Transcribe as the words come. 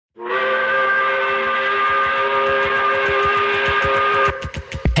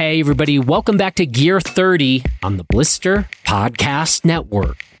Hey, everybody. Welcome back to Gear 30 on the Blister Podcast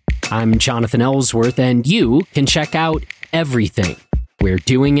Network. I'm Jonathan Ellsworth, and you can check out everything we're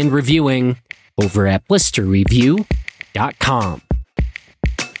doing and reviewing over at blisterreview.com.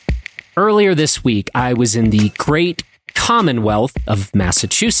 Earlier this week, I was in the great Commonwealth of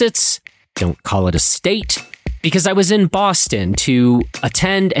Massachusetts. Don't call it a state, because I was in Boston to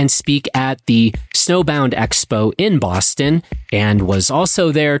attend and speak at the Snowbound Expo in Boston, and was also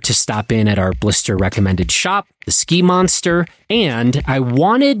there to stop in at our Blister recommended shop, the Ski Monster, and I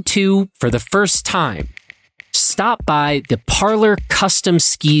wanted to, for the first time, stop by the Parlor Custom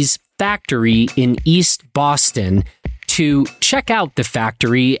Skis factory in East Boston to check out the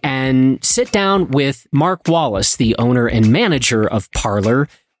factory and sit down with Mark Wallace, the owner and manager of Parlor,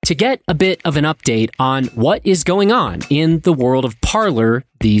 to get a bit of an update on what is going on in the world of Parlor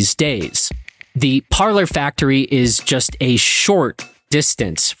these days. The Parlor factory is just a short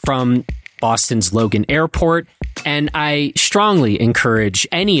distance from Boston's Logan Airport, and I strongly encourage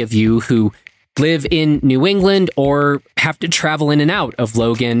any of you who live in New England or have to travel in and out of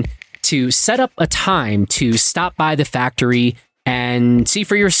Logan to set up a time to stop by the factory and see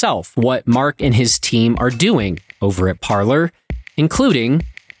for yourself what Mark and his team are doing over at Parlor, including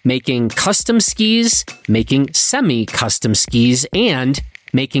making custom skis, making semi-custom skis, and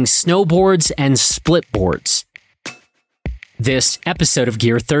making snowboards and split boards. This episode of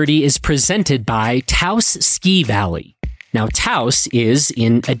Gear 30 is presented by Taos Ski Valley. Now, Taos is,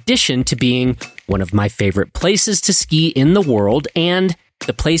 in addition to being one of my favorite places to ski in the world and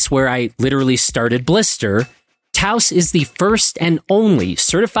the place where I literally started Blister, Taos is the first and only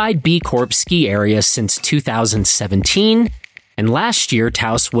certified B Corp ski area since 2017. And last year,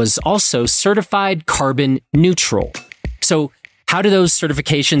 Taos was also certified carbon neutral. So how do those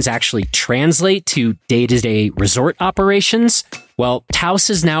certifications actually translate to day-to-day resort operations? Well, Taos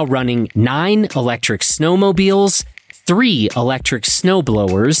is now running 9 electric snowmobiles, 3 electric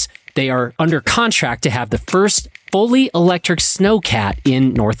snowblowers. They are under contract to have the first fully electric snowcat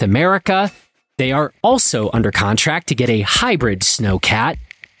in North America. They are also under contract to get a hybrid snowcat.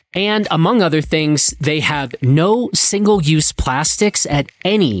 And among other things, they have no single-use plastics at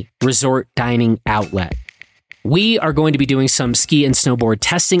any resort dining outlet. We are going to be doing some ski and snowboard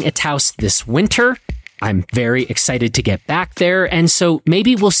testing at Taos this winter. I'm very excited to get back there, and so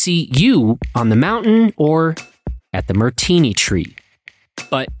maybe we'll see you on the mountain or at the Martini Tree.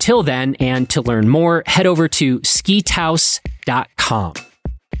 But till then, and to learn more, head over to skitaos.com.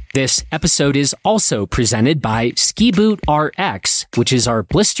 This episode is also presented by Ski Boot RX, which is our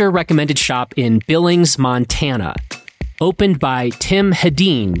Blister recommended shop in Billings, Montana. Opened by Tim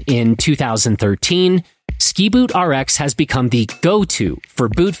Hedin in 2013, Ski Boot RX has become the go-to for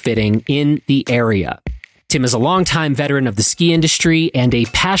boot fitting in the area. Tim is a longtime veteran of the ski industry and a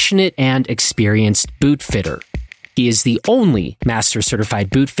passionate and experienced boot fitter. He is the only master certified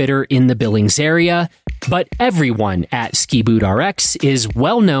boot fitter in the Billings area, but everyone at Ski Boot RX is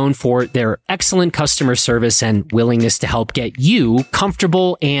well known for their excellent customer service and willingness to help get you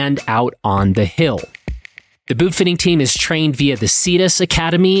comfortable and out on the hill. The boot fitting team is trained via the Cetus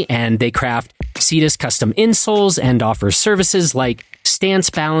Academy, and they craft Cetus custom insoles and offer services like stance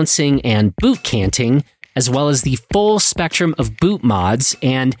balancing and boot canting, as well as the full spectrum of boot mods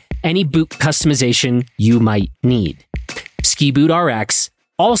and any boot customization you might need. Ski Boot RX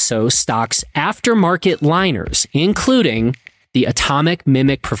also stocks aftermarket liners, including the Atomic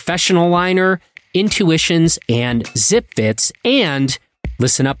Mimic Professional Liner, Intuitions, and Zip Fits. And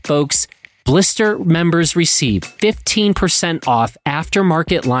listen up, folks, Blister members receive 15% off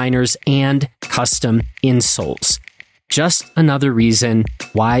aftermarket liners and custom insoles. Just another reason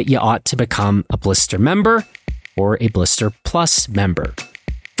why you ought to become a Blister member or a Blister Plus member.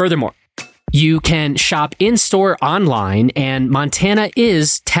 Furthermore, you can shop in-store online, and Montana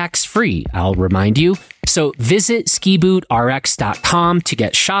is tax-free, I'll remind you. So visit skibootrx.com to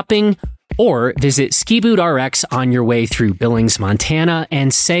get shopping, or visit SkiBootRx on your way through Billings, Montana,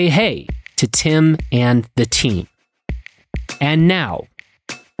 and say hey to Tim and the team. And now,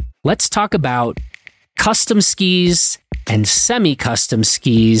 let's talk about custom skis and semi-custom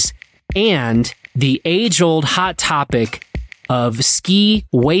skis and the age-old hot topic of ski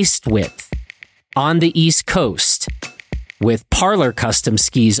waist width on the East Coast with Parlor Custom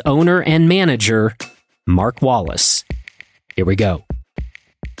Skis owner and manager, Mark Wallace. Here we go.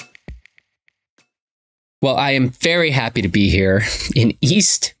 Well, I am very happy to be here in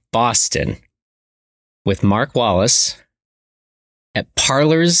East Boston with Mark Wallace at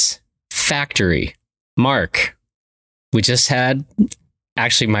Parlor's factory. Mark, we just had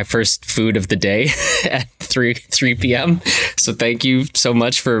actually my first food of the day at 3 p.m. So thank you so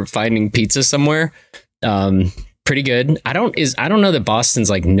much for finding pizza somewhere. Pretty good. I don't know that Boston's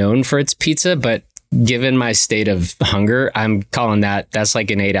like known for its pizza, but given my state of hunger, I'm calling that's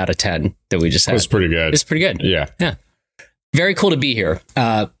like an 8 out of 10 that we just had. It's pretty good. It's pretty good. Yeah. Yeah. Very cool to be here.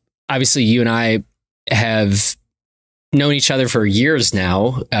 Obviously you and I have known each other for years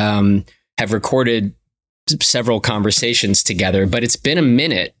now, have recorded several conversations together, but it's been a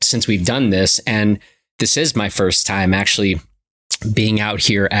minute since we've done this. And this is my first time actually being out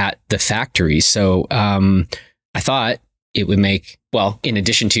here at the factory. So I thought it would make, well, in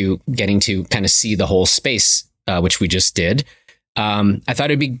addition to getting to kind of see the whole space, which we just did, I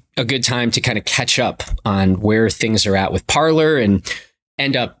thought it'd be a good time to kind of catch up on where things are at with Parlor and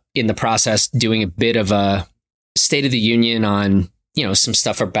end up in the process doing a bit of a State of the Union on, some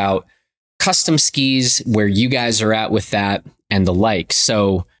stuff about custom skis, where you guys are at with that and the like.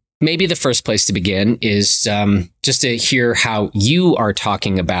 So maybe the first place to begin is just to hear how you are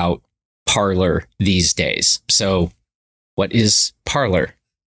talking about Parlor these days. So what is Parlor?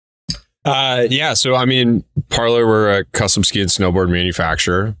 So I mean, Parlor, we're a custom ski and snowboard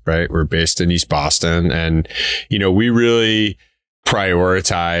manufacturer, right? We're based in East Boston, and we really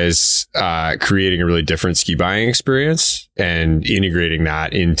prioritize creating a really different ski buying experience and integrating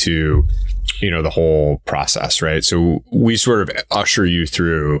that into the whole process, right? So we sort of usher you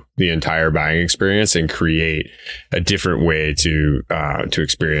through the entire buying experience and create a different way to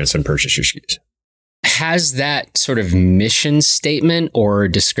experience and purchase your skis. Has that sort of mission statement or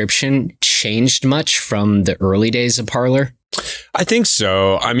description changed much from the early days of Parlor? I think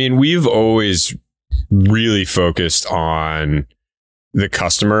so. I mean, we've always really focused on the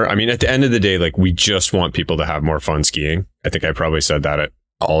customer. I mean, at the end of the day, like, we just want people to have more fun skiing. I think I probably said that at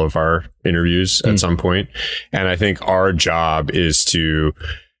all of our interviews at some point. And I think our job is to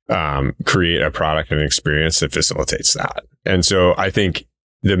create a product and experience that facilitates that. And so I think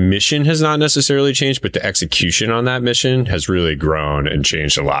the mission has not necessarily changed, but the execution on that mission has really grown and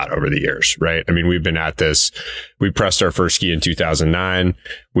changed a lot over the years, right? I mean, we've been at this. We pressed our first ski in 2009.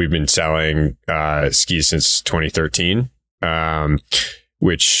 We've been selling skis since 2013.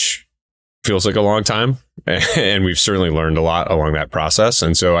 Which feels like a long time. And we've certainly learned a lot along that process.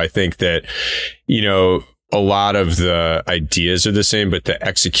 And so I think that, a lot of the ideas are the same, but the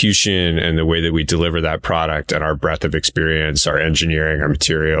execution and the way that we deliver that product and our breadth of experience, our engineering, our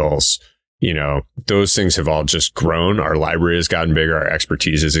materials, those things have all just grown. Our library has gotten bigger. Our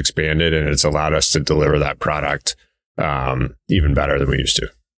expertise has expanded, and it's allowed us to deliver that product even better than we used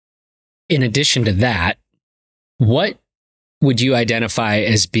to. In addition to that, what would you identify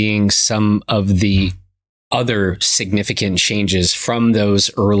as being some of the other significant changes from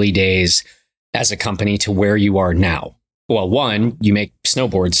those early days as a company to where you are now? Well, one, you make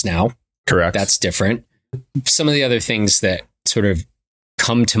snowboards now. Correct. That's different. Some of the other things that sort of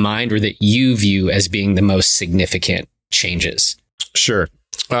come to mind or that you view as being the most significant changes? Sure.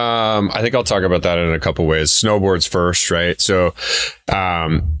 I think I'll talk about that in a couple ways. Snowboards first, right? So,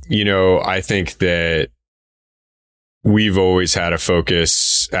 I think that we've always had a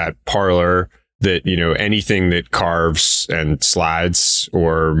focus at Parlor that, anything that carves and slides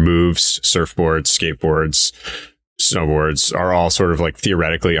or moves, surfboards, skateboards, snowboards, are all sort of like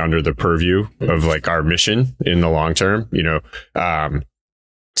theoretically under the purview of like our mission in the long term.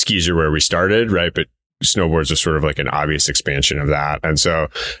 Skis are where we started, right? But snowboards are sort of like an obvious expansion of that. And so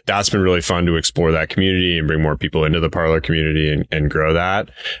that's been really fun to explore that community and bring more people into the Parlor community and grow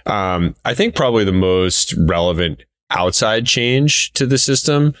that. I think probably the most relevant outside change to the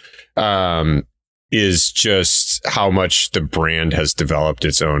system is just how much the brand has developed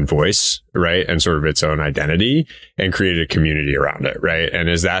its own voice, right? And sort of its own identity and created a community around it, right? And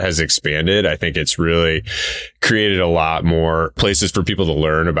as that has expanded, I think it's really created a lot more places for people to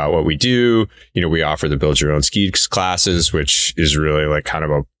learn about what we do. We offer the Build Your Own Ski classes, which is really like kind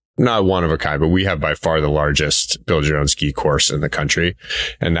of not one of a kind, but we have by far the largest Build Your Own Ski course in the country.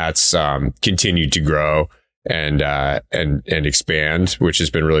 And that's continued to grow and expand, which has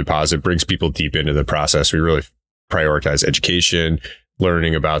been really positive. Brings people deep into the process. We really prioritize education,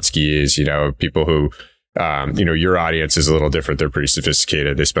 learning about skis. People who, your audience is a little different. They're pretty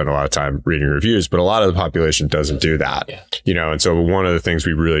sophisticated. They spend a lot of time reading reviews, but a lot of the population doesn't do that. Yeah. And so one of the things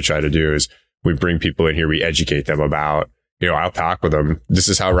we really try to do is we bring people in here, we educate them about, I'll talk with them. This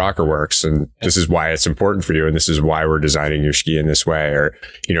is how rocker works, and this is why it's important for you, and this is why we're designing your ski in this way. Or,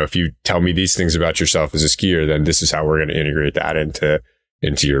 if you tell me these things about yourself as a skier, then this is how we're going to integrate that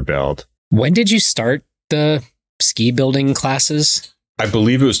into your build. When did you start the ski building classes? I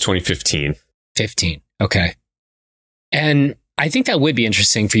believe it was 2015. 15. Okay. And I think that would be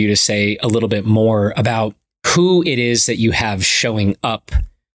interesting for you to say a little bit more about who it is that you have showing up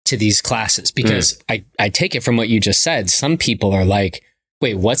to these classes, because I take it from what you just said. Some people are like,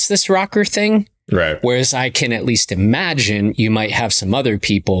 wait, what's this rocker thing? Right. Whereas I can at least imagine you might have some other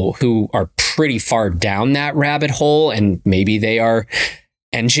people who are pretty far down that rabbit hole, and maybe they are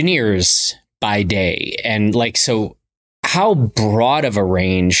engineers by day. And like, so how broad of a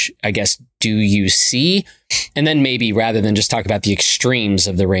range, I guess, do you see? And then maybe rather than just talk about the extremes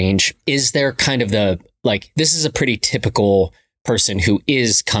of the range, is there kind of the, like, this is a pretty typical person who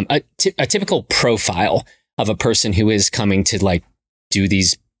is a typical profile of a person who is coming to like do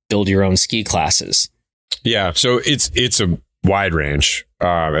these build your own ski classes? Yeah. So it's a wide range,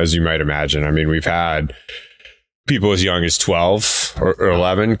 as you might imagine. I mean, we've had people as young as 12 or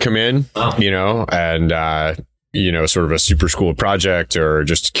 11 come in, and, sort of a super school project or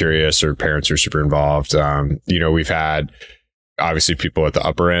just curious, or parents are super involved. We've had obviously people at the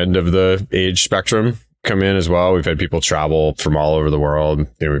upper end of the age spectrum come in as well. We've had people travel from all over the world.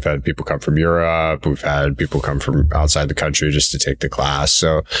 We've had people come from Europe. We've had people come from outside the country just to take the class.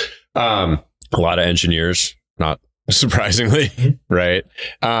 So a lot of engineers, not surprisingly, right?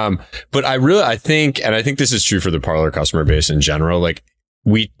 But I think this is true for the Parlor customer base in general. Like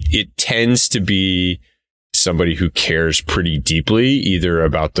it tends to be somebody who cares pretty deeply either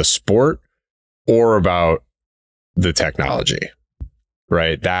about the sport or about the technology.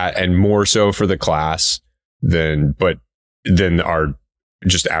 Right. That, and more so for the class than our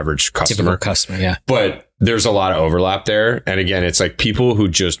just average customer. Typical customer. Yeah. But there's a lot of overlap there. And again, it's like people who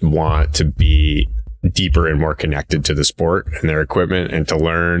just want to be deeper and more connected to the sport and their equipment, and to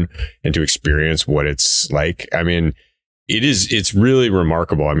learn and to experience what it's like. I mean, it's really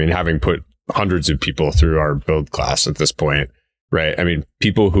remarkable. I mean, having put hundreds of people through our build class at this point, right? I mean,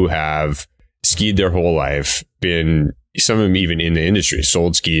 people who have skied their whole life, been, some of them even in the industry,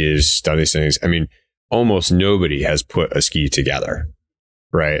 sold skis, done these things. I mean, almost nobody has put a ski together,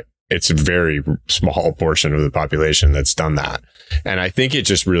 right? It's a very small portion of the population that's done that. And I think it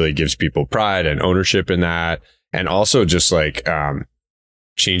just really gives people pride and ownership in that. And also just like,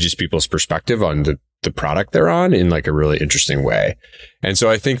 changes people's perspective on the product they're on in like a really interesting way. And so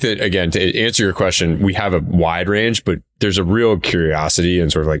I think that, again, to answer your question, we have a wide range, but there's a real curiosity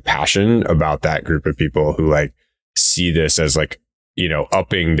and sort of like passion about that group of people who like see this as like,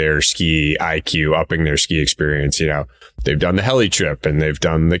 upping their ski IQ, upping their ski experience. They've done the heli trip, and they've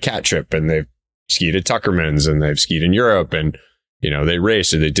done the cat trip, and they've skied at Tuckerman's, and they've skied in Europe, and, they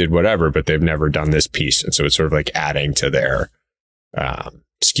raced or they did whatever, but they've never done this piece. And so it's sort of like adding to their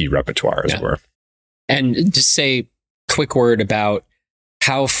ski repertoire, as it were. And just say quick word about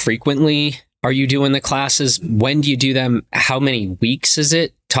how frequently are you doing the classes? When do you do them? How many weeks is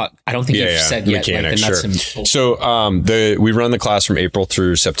it? I don't think you've said yet. Mechanics, sure. So we run the class from April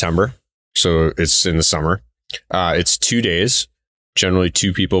through September. So it's in the summer. It's 2 days, generally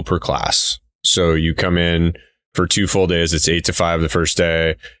 2 people per class. So you come in for 2 full days. It's 8 to 5 the first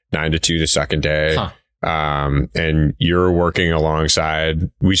day, 9 to 2 the second day. Huh. And you're working alongside,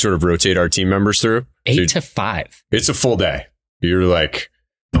 we sort of rotate our team members through. 8 to 5. It's a full day. You're like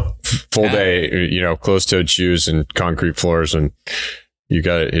full day, closed-toed shoes and concrete floors, and you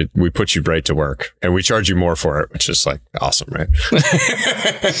got it. We put you right to work, and we charge you more for it, which is like awesome, right?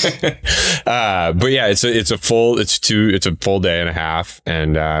 But yeah, it's a full day and a half.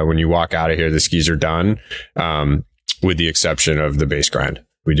 And, when you walk out of here, the skis are done, with the exception of the base grind.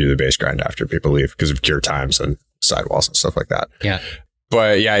 We do the base grind after people leave because of cure times and sidewalls and stuff like that. Yeah.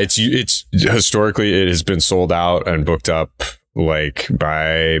 But yeah, it's historically, it has been sold out and booked up like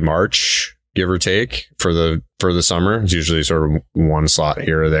by March, give or take, for the summer. It's usually sort of one slot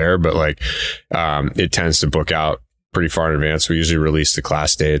here or there, but like, it tends to book out pretty far in advance. We usually release the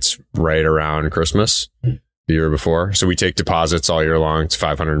class dates right around Christmas the year before. So we take deposits all year long. It's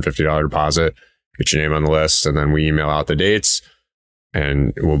 $550 deposit, get your name on the list, and then we email out the dates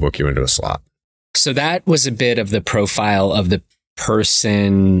and we'll book you into a slot. So that was a bit of the profile of the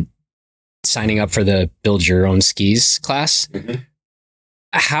person signing up for the build your own skis class. Mm-hmm.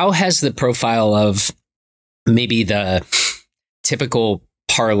 How has the profile of maybe the typical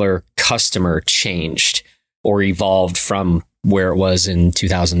Parlor customer changed or evolved from where it was in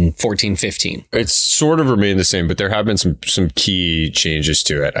 2014, 15? It's sort of remained the same, but there have been some key changes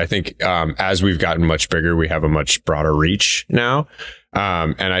to it. I think as we've gotten much bigger, we have a much broader reach now.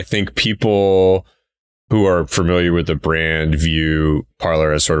 And I think people who are familiar with the brand view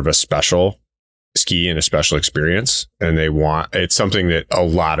Parlor as sort of a special ski and a special experience. And it's something that a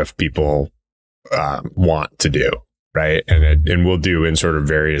lot of people want to do, right? And will do in sort of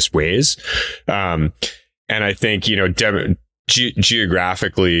various ways. And I think,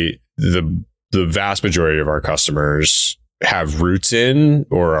 geographically, the vast majority of our customers have roots in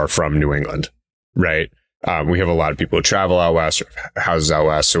or are from New England, right? We have a lot of people who travel out west, or houses out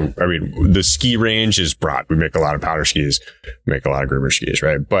west. So, I mean, the ski range is broad. We make a lot of powder skis, make a lot of groomer skis,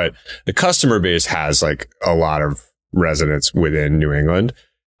 right? But the customer base has like a lot of residents within New England.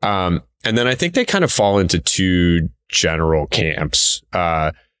 And then I think they kind of fall into two general camps.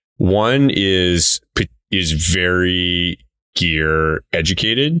 One is very gear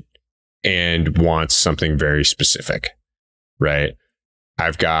educated and wants something very specific, right?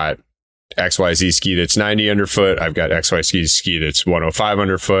 I've got XYZ ski that's 90 underfoot. I've got XYZ ski that's 105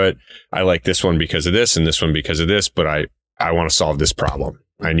 underfoot. I like this one because of this and this one because of this, but I want to solve this problem.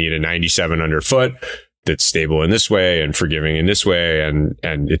 I need a 97 underfoot that's stable in this way and forgiving in this way. And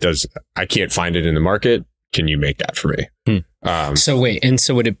I can't find it in the market. Can you make that for me? So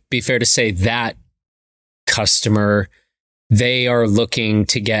would it be fair to say that customer, they are looking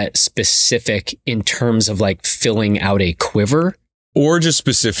to get specific in terms of like filling out a quiver? Or just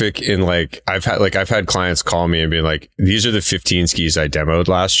specific in like, I've had clients call me and be like, these are the 15 skis I demoed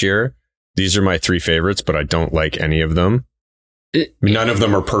last year. These are my 3 favorites, but I don't like any of them. None of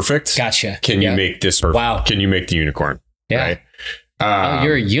them are perfect. Gotcha. Can you make this perfect? Wow. Can you make the unicorn? Yeah. Right?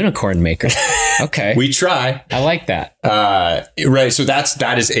 You're a unicorn maker. Okay. We try. I like that. Right. So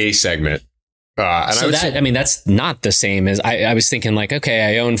that is a segment. That's not the same as I was thinking like,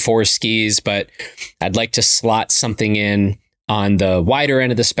 okay, I own 4 skis, but I'd like to slot something in on the wider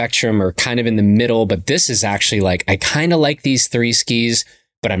end of the spectrum or kind of in the middle. But this is actually like, I kind of like these 3 skis,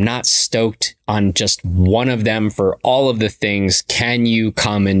 but I'm not stoked on just one of them for all of the things. Can you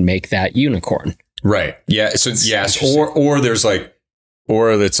come and make that unicorn? Right. Yeah. So yes. Or there's like,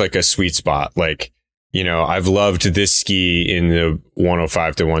 or it's like a sweet spot. Like, you know, I've loved this ski in the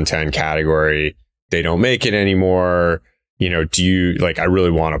 105 to 110 category. They don't make it anymore. You know, do you like, I really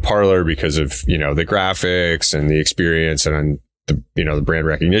want a Parlor because of, you know, the graphics and the experience and the, you know, the brand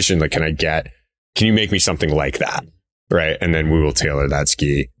recognition. Like, can you make me something like that? Right. And then we will tailor that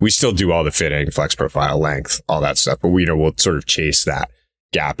ski. We still do all the fitting, flex profile, length, all that stuff, but we'll sort of chase that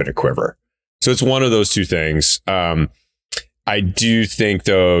gap in a quiver. So it's one of those two things. I do think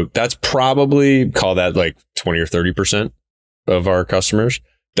though, that's probably call that like 20 or 30% of our customers.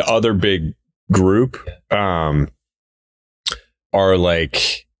 The other big group, are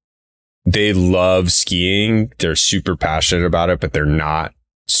like, they love skiing. They're super passionate about it, but they're not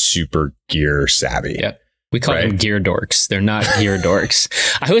super gear savvy. Yep. We call them gear dorks. They're not gear dorks.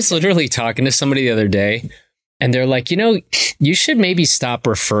 I was literally talking to somebody the other day and they're like, you know, you should maybe stop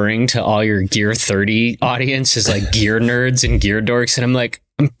referring to all your Gear 30 audience as like gear nerds and gear dorks. And I'm like,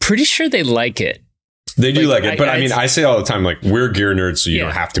 I'm pretty sure they like it. They do like it. But I mean, I say all the time, like, we're gear nerds, so you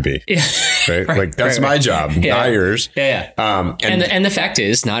don't have to be. Yeah. Right? Like, that's my job, not yours. Yeah. And the fact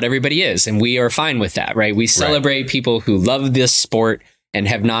is, not everybody is. And we are fine with that, right? We celebrate people who love this sport and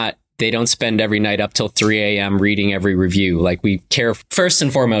they don't spend every night up till 3 a.m. reading every review. Like, we care first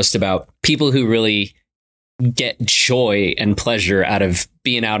and foremost about people who really get joy and pleasure out of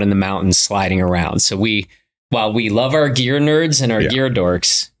being out in the mountains sliding around. So while we love our gear nerds and our gear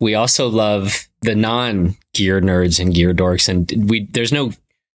dorks, we also love the non-gear nerds and gear dorks. And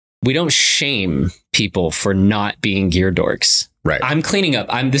we don't shame people for not being gear dorks. Right. I'm cleaning up.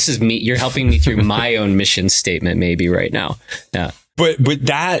 this is me. You're helping me through my own mission statement maybe right now. Yeah. But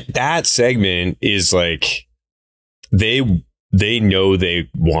that segment is like, they know they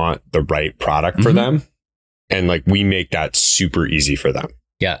want the right product for them. And like, we make that super easy for them.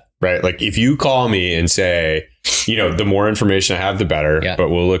 Yeah. Right. Like, if you call me and say, you know, the more information I have, the better, but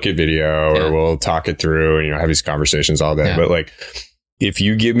we'll look at video or we'll talk it through and, you know, have these conversations all day. Yeah. But like, if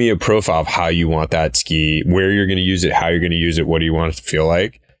you give me a profile of how you want that ski, where you're going to use it, how you're going to use it, what do you want it to feel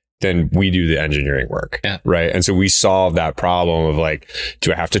like? Then we do the engineering work. Yeah. Right. And so we solve that problem of like,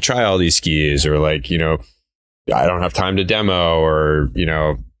 do I have to try all these skis, or like, you know, I don't have time to demo, or, you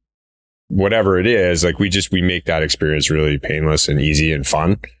know, whatever it is. Like, we make that experience really painless and easy and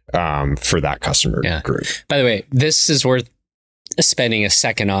fun for that customer group. By the way, this is worth spending a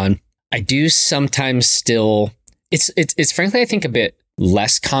second on. I do sometimes still, it's frankly, I think, a bit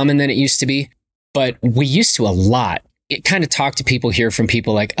less common than it used to be, but we used to a lot. It kind of talk to people, hear from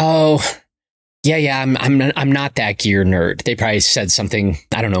people like, oh, yeah, I'm not that gear nerd. They probably said something,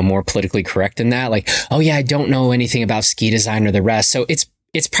 I don't know, more politically correct than that. Like, oh yeah, I don't know anything about ski design or the rest. So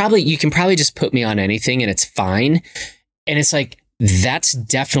it's probably, you can probably just put me on anything and it's fine. And it's like, that's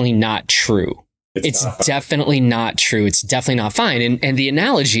definitely not true. It's definitely not true. It's definitely not fine. And the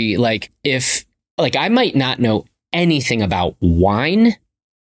analogy, like, if, like, I might not know anything about wine,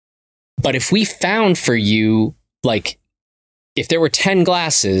 but if we found for you, like, if there were 10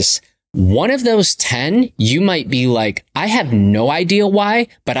 glasses, one of those 10, you might be like, I have no idea why,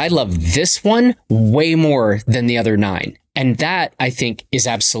 but I love this one way more than the other 9. And that, I think, is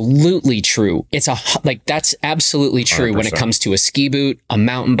absolutely true. That's absolutely true 100%. When it comes to a ski boot, a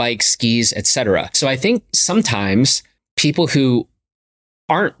mountain bike, skis, etc. So I think sometimes people who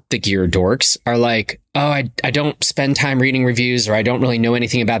aren't the gear dorks are like, oh, I don't spend time reading reviews, or I don't really know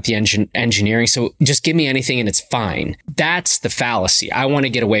anything about the engineering, so just give me anything and it's fine. That's the fallacy. I want to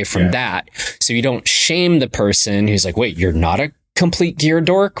get away from that. So you don't shame the person who's like, wait, you're not a complete gear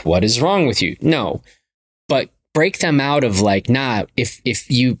dork? What is wrong with you? No. But break them out of like, nah,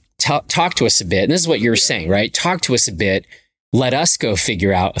 if you talk to us a bit, and this is what you're saying, right? Talk to us a bit. Let us go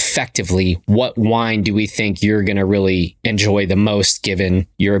figure out effectively what wine do we think you're going to really enjoy the most, given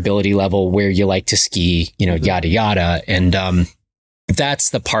your ability level, where you like to ski, yada, yada. And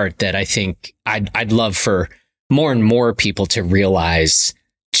that's the part that I think I'd love for more and more people to realize.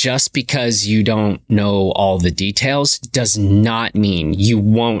 Just because you don't know all the details does not mean you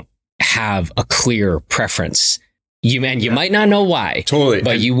won't have a clear preference. You might not know why, totally,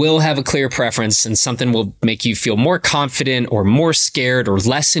 but you will have a clear preference, and something will make you feel more confident or more scared or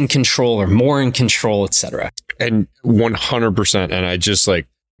less in control or more in control, etc. And 100%. And I just like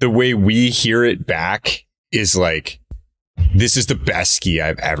the way we hear it back is like, this is the best ski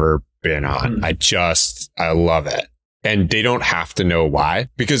I've ever been on. I love it. And they don't have to know why,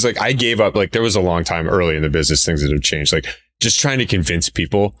 because like I gave up, like there was a long time early in the business, things that have changed, like just trying to convince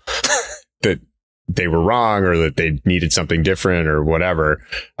people that they were wrong or that they needed something different or whatever.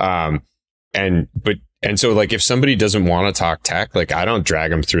 And so like, if somebody doesn't want to talk tech, like I don't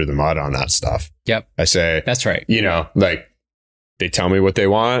drag them through the mud on that stuff. Yep. I say, that's right. Like they tell me what they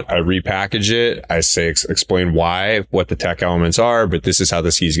want. I repackage it. I say, explain why, what the tech elements are, but this is how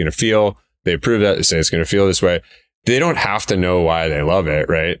the ski is going to feel. They approve that. They say it's going to feel this way. They don't have to know why they love it.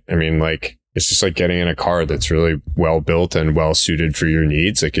 Right. I mean, like, it's just like getting in a car that's really well built and well suited for your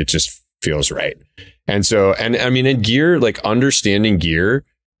needs. Like it just feels right. And so, and I mean, in gear, like understanding gear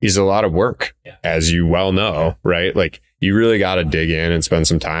is a lot of work, as you well know, right? Like you really got to dig in and spend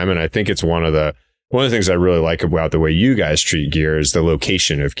some time. And I think it's one of the things I really like about the way you guys treat gear is the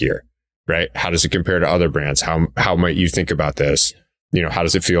location of gear, right? How does it compare to other brands? How might you think about this? How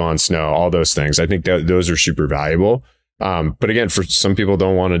does it feel on snow? All those things. I think that those are super valuable. But again, for some people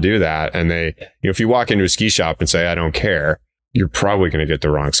don't want to do that. And they, if you walk into a ski shop and say, I don't care, you're probably going to get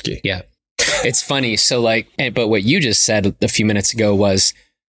the wrong ski. Yeah. It's funny. So but what you just said a few minutes ago was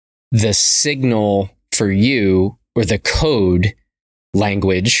the signal for you, or the code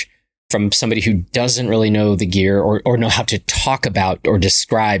language from somebody who doesn't really know the gear or know how to talk about or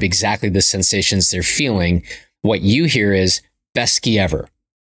describe exactly the sensations they're feeling. What you hear is best ski ever.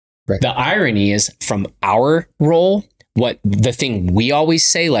 Right. The irony is, from our role, what the thing we always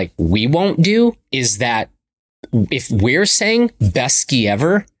say, like we won't do, is that if we're saying best ski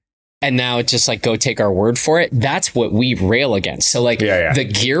ever, and now it's just like, go take our word for it, that's what we rail against. So like the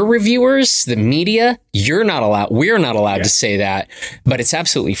gear reviewers, the media, we're not allowed to say that, but it's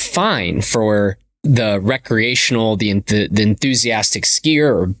absolutely fine for the recreational, the enthusiastic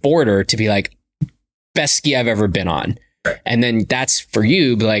skier or boarder to be like, best ski I've ever been on. Right. And then that's for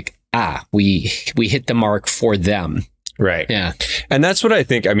you, be like, we hit the mark for them. Right. Yeah. And that's what I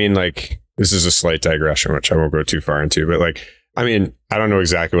think. I mean, like, this is a slight digression, which I won't go too far into, but like, I mean, I don't know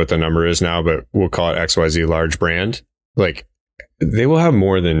exactly what the number is now, but we'll call it XYZ large brand. Like, they will have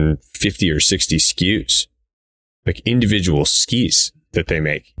more than 50 or 60 SKUs, like individual skis that they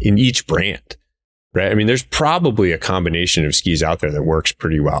make in each brand, right? I mean, there's probably a combination of skis out there that works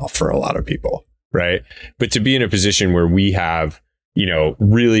pretty well for a lot of people, right? But to be in a position where we have,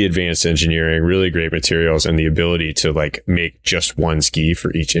 really advanced engineering, really great materials, and the ability to like make just one ski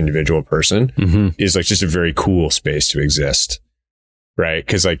for each individual person is like just a very cool space to exist, right?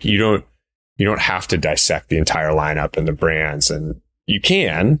 Because like you don't have to dissect the entire lineup and the brands, and you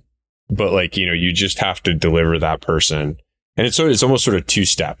can, but like you just have to deliver that person, and it's almost sort of two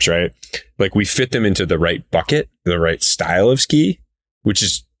steps, right? Like we fit them into the right bucket, the right style of ski, which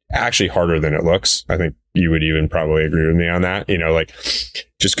is actually harder than it looks. I think you would even probably agree with me on that. Like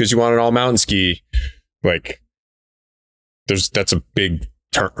just because you want an all mountain ski, like that's a big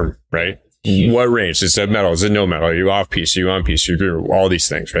term, right? What range? Is it metal? Is it no metal? Are you off piste? Are you on piste? You're all these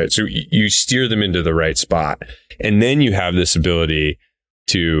things, right? So you steer them into the right spot. And then you have this ability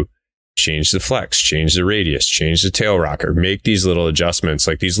to change the flex, change the radius, change the tail rocker, make these little adjustments,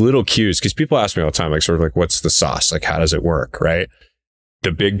 like these little cues. Because people ask me all the time, like sort of like, what's the sauce? Like, how does it work, right?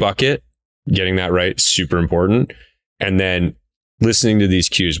 The big bucket, getting that right, super important. And then listening to these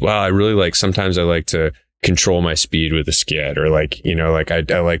cues. Wow, sometimes I like to control my speed with a skid, or like, you know, like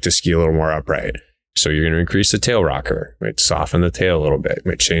I like to ski a little more upright. So you're going to increase the tail rocker, right? Soften the tail a little bit,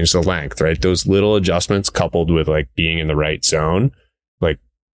 might change the length, right? Those little adjustments coupled with like being in the right zone, like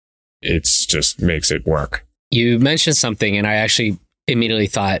it's just makes it work. You mentioned something and I actually immediately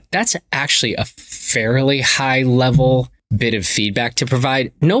thought that's actually a fairly high level bit of feedback to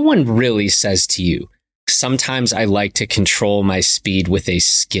provide. No one really says to you, sometimes I like to control my speed with a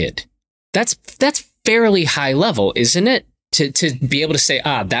skid. That's fairly high level, isn't it? To be able to say,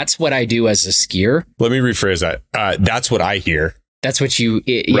 that's what I do as a skier. Let me rephrase that. That's what I hear. That's what you,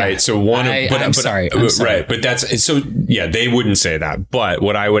 right. So I'm sorry. Right. But that's, so yeah, they wouldn't say that. But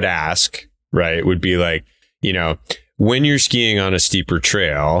what I would ask, right, would be like, you know, when you're skiing on a steeper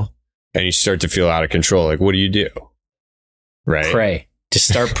trail and you start to feel out of control, like, what do you do? Right. Pray. Just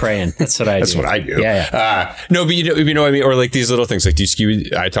start praying. That's what I do. That's what I do. Yeah. No, but you know what I mean? Or like these little things, like do you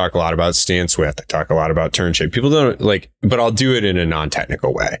ski? I talk a lot about stance width. I talk a lot about turn shape. People don't like, but I'll do it in a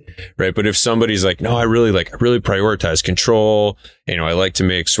non-technical way. Right. But if somebody's like, no, I really prioritize control. You know, I like to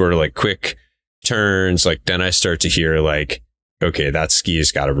make sort of like quick turns. Like then I start to hear like, okay, that ski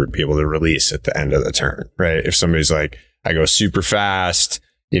has got to be able to release at the end of the turn. Right. If somebody's like, I go super fast,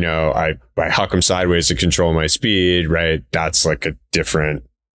 you know, I huck them sideways to control my speed, right? That's like it's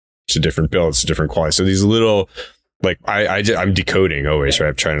a different build. It's a different quality. So these little, like, I'm decoding always, right?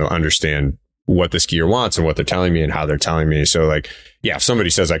 I'm trying to understand what the skier wants and what they're telling me and how they're telling me. So like, yeah, if somebody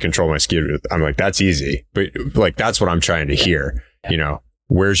says I control my ski, I'm like, that's easy. But like, that's what I'm trying to hear. You know,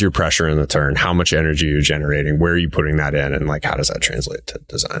 where's your pressure in the turn? How much energy you're generating? Where are you putting that in? And like, how does that translate to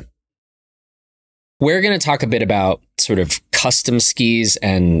design? We're going to talk a bit about sort of custom skis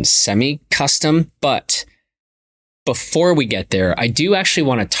and semi-custom, but before we get there, I do actually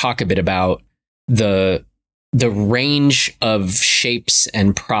want to talk a bit about the range of shapes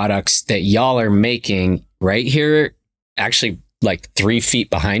and products that y'all are making right here, actually like 3 feet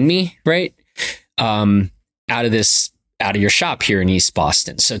behind me, right? Out of your shop here in East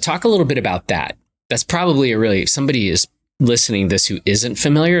Boston. So talk a little bit about that. That's probably if somebody is listening to this who isn't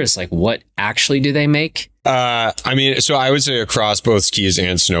familiar, is like, what actually do they make? I mean, so I would say across both skis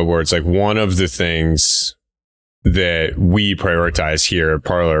and snowboards, like one of the things that we prioritize here at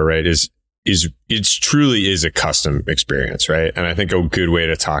Parlor, right, is it's truly is a custom experience, right? And I think a good way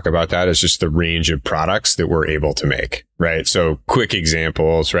to talk about that is just the range of products that we're able to make, right? So quick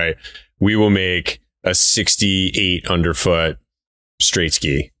examples, right? We will make a 68 underfoot straight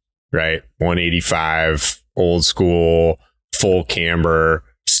ski, right? 185 old school, full camber,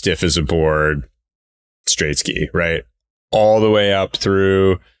 stiff as a board, straight ski, right? All the way up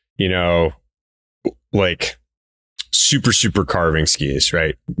through, you know, like super carving skis,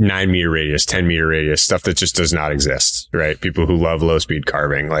 right? 9 meter radius, 10 meter radius, stuff that just does not exist, right? People who love low speed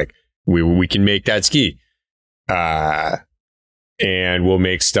carving, like we can make that ski. And we'll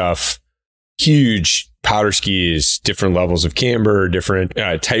make stuff, huge powder skis, different levels of camber, different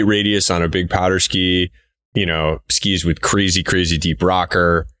tight radius on a big powder ski, you know, skis with crazy deep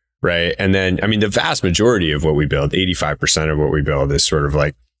rocker, right? And then, I mean, the vast majority of what we build, 85% of what we build is sort of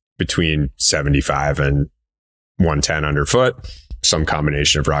like between 75 and 110 underfoot, some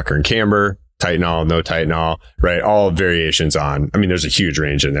combination of rocker and camber, Titanol, no Titanol, right? All variations on, I mean, there's a huge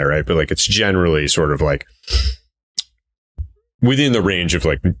range in there, right? But like, it's generally sort of like within the range of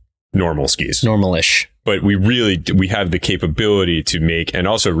like normal skis. Normalish. But we have the capability to make and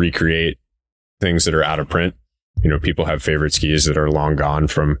also recreate things that are out of print. You know, people have favorite skis that are long gone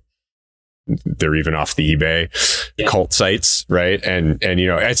they're even off the eBay cult sites, right? And you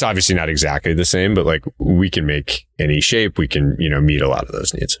know, it's obviously not exactly the same, but like we can make any shape. We can, you know, meet a lot of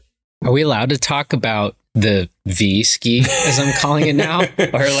those needs. Are we allowed to talk about the V ski, as I'm calling it now?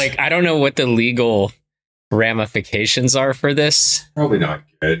 Or like, I don't know what the legal ramifications are for this. Probably not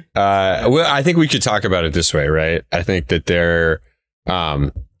good. Well, I think we could talk about it this way, right? I think that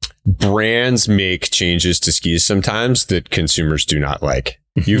brands make changes to skis sometimes that consumers do not like.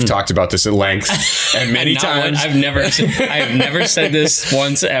 You've talked about this at length and many times. I've never said this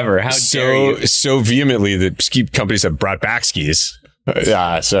once ever. How dare you? So vehemently that ski companies have brought back skis.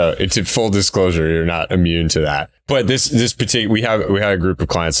 So it's a full disclosure. You're not immune to that. But this particular, we had a group of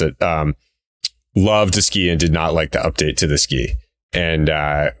clients that loved to ski and did not like the update to the ski. And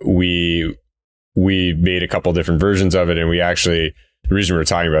we made a couple different versions of it. And the reason we were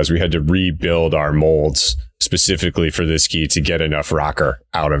talking about is we had to rebuild our molds specifically for this ski to get enough rocker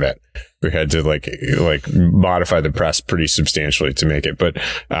out of it. We had to like modify the press pretty substantially to make it, but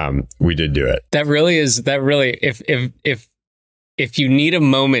we did do it. That really, if if you need a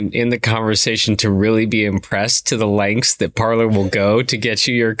moment in the conversation to really be impressed to the lengths that Parlor will go to get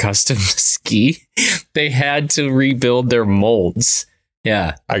you your custom ski, they had to rebuild their molds.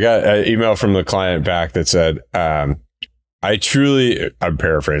 Yeah. I got an email from the client back that said, I'm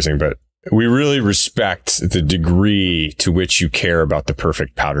paraphrasing, but we really respect the degree to which you care about the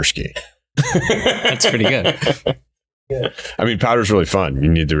perfect powder ski. That's pretty good. Yeah. I mean, powder's really fun. You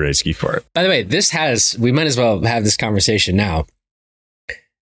need the race ski for it. By the way, we might as well have this conversation now.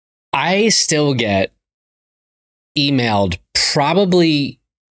 I still get emailed probably,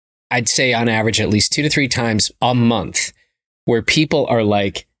 I'd say on average, at least 2 to 3 times a month where people are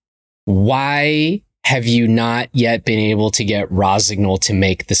like, why have you not yet been able to get Rosignol to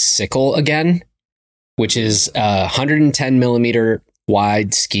make the sickle again? Which is a 110 millimeter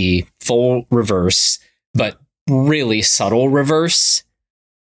wide ski, full reverse, but really subtle reverse.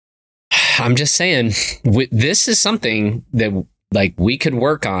 I'm just saying, this is something that like we could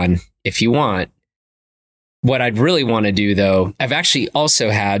work on if you want. What I'd really want to do, though, I've actually also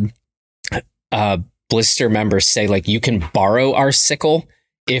had blister members say, like, you can borrow our sickle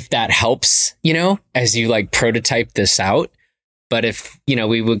if that helps, as you like prototype this out. But if, we'd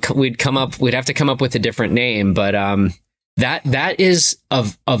have to come up with a different name. But that is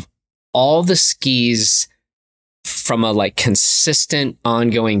of all the skis from a like consistent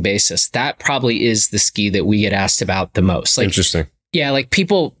ongoing basis, that probably is the ski that we get asked about the most. Like, interesting. Yeah. Like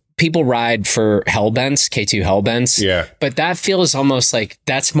people ride for Hellbents, K2 Hellbents. Yeah. But that feels almost like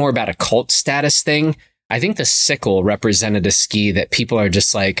that's more about a cult status thing. I think the sickle represented a ski that people are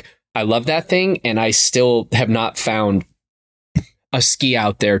just like, I love that thing. And I still have not found a ski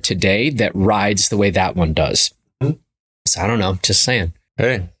out there today that rides the way that one does. Mm-hmm. So I don't know. Just saying.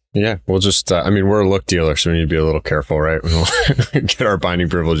 Hey. Yeah, we'll just, we're a look dealer, so we need to be a little careful, right? We'll get our binding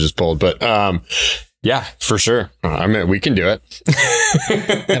privileges pulled. But yeah, for sure. We can do it.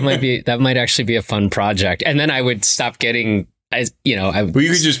 That might actually be a fun project. And then I would stop getting, we'll put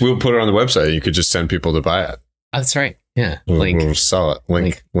it on the website. You could just send people to buy it. Oh, that's right. Yeah. We'll sell it.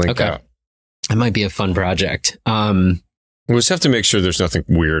 Link okay. Out. That might be a fun project. We'll just have to make sure there's nothing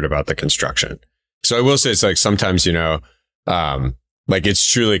weird about the construction. So I will say it's like sometimes, like it's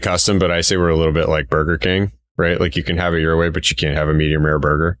truly custom, but I say we're a little bit like Burger King, right? Like you can have it your way, but you can't have a medium rare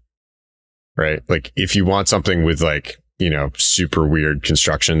burger, right? Like if you want something with like, super weird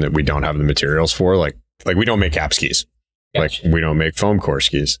construction that we don't have the materials for, like we don't make cap skis, gotcha. Like we don't make foam core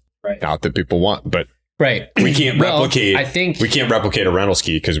skis, right? Not that people want, but right. We can't replicate. We can't replicate a rental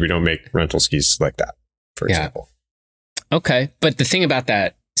ski because we don't make rental skis like that, for example. Okay. But the thing about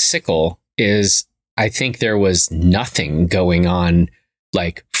that sickle is I think there was nothing going on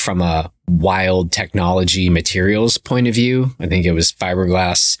like from a wild technology materials point of view. I think it was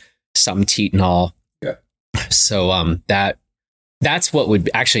fiberglass, some titanol. Yeah. So that's what would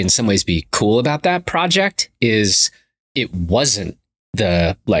actually in some ways be cool about that project is it wasn't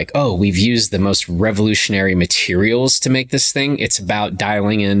the like, oh, we've used the most revolutionary materials to make this thing. It's about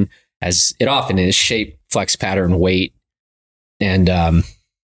dialing in, as it often is, shape, flex pattern, weight. And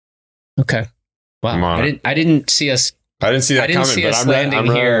okay. Wow. I didn't see us. I didn't see that coming. See us landing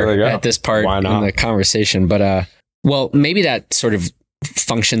here at this part in the conversation. But well, maybe that sort of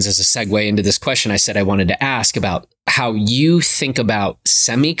functions as a segue into this question I said I wanted to ask about how you think about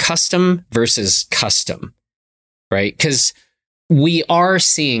semi-custom versus custom, right? Because we are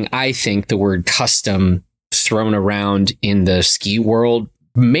seeing, I think, the word custom thrown around in the ski world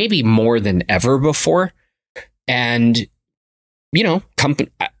maybe more than ever before. And,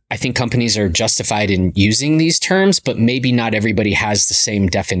 I think companies are justified in using these terms, but maybe not everybody has the same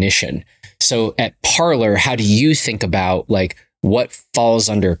definition. So at Parlor, how do you think about like what falls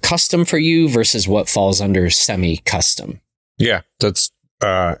under custom for you versus what falls under semi-custom? Yeah, that's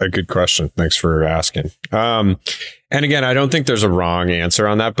a good question. Thanks for asking. And again, I don't think there's a wrong answer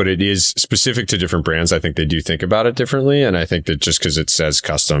on that, but it is specific to different brands. I think they do think about it differently. And I think that just because it says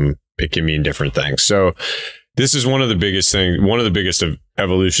custom, it can mean different things. So this is one of the biggest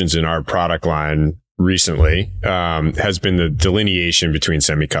evolutions in our product line recently, has been the delineation between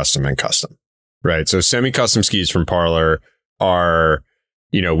semi-custom and custom, right? So semi-custom skis from Parlor are,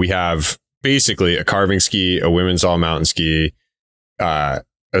 we have basically a carving ski, a women's all mountain ski, a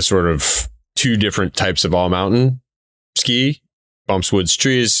sort of 2 different types of all mountain ski, bumps, woods,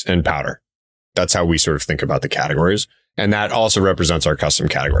 trees, and powder. That's how we sort of think about the categories. And that also represents our custom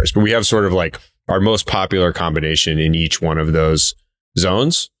categories. But we have sort of like our most popular combination in each one of those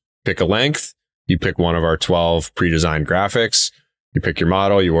zones. Pick a length. You pick one of our 12 pre-designed graphics. You pick your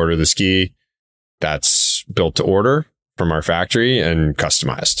model. You order the ski. That's built to order from our factory and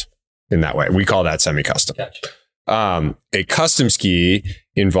customized in that way. We call that semi-custom. Gotcha. A custom ski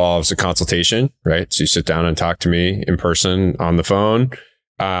involves a consultation, right? So you sit down and talk to me in person on the phone.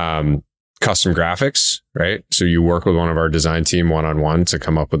 Custom graphics, right? So you work with one of our design team one-on-one to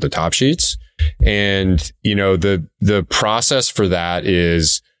come up with the top sheets. And, you know, the process for that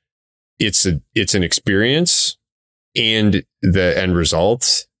is it's an experience, and the end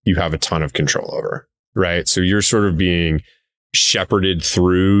result you have a ton of control over, right? So you're sort of being shepherded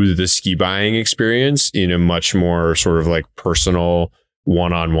through the ski buying experience in a much more sort of like personal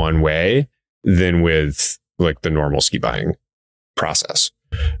one-on-one way than with like the normal ski buying process.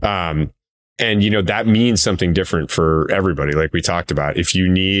 And, you know, that means something different for everybody. Like we talked about, if you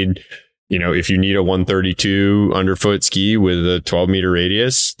need a 132 underfoot ski with a 12 meter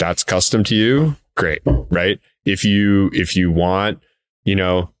radius, that's custom to you. Great. Right. If you want, you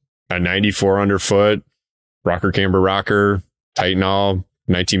know, a 94 underfoot rocker camber rocker, Titanol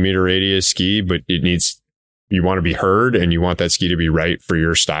 19 meter radius ski, but you want to be heard and you want that ski to be right for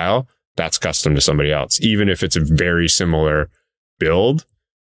your style, that's custom to somebody else. Even if it's a very similar build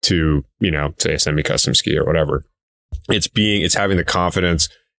to, you know, say a semi-custom ski or whatever. It's having the confidence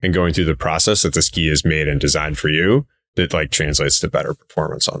and going through the process that the ski is made and designed for you that like translates to better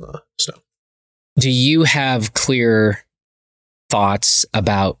performance on the snow. Do you have clear thoughts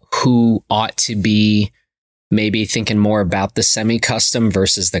about who ought to be maybe thinking more about the semi-custom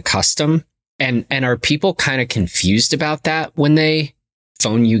versus the custom? And are people kind of confused about that when they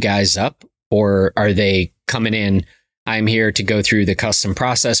phone you guys up? Or are they coming in, I'm here to go through the custom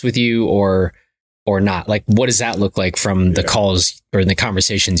process with you, or not? Like, what does that look like from the calls or the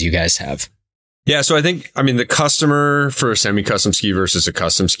conversations you guys have? Yeah. So the customer for a semi-custom ski versus a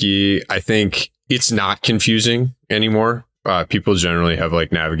custom ski, I think it's not confusing anymore. People generally have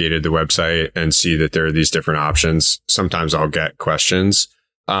like navigated the website and see that there are these different options. Sometimes I'll get questions.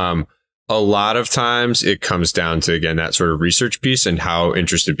 A lot of times it comes down to, again, that sort of research piece and how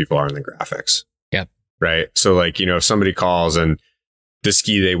interested people are in the graphics. Yep. Right. So like, you know, if somebody calls and the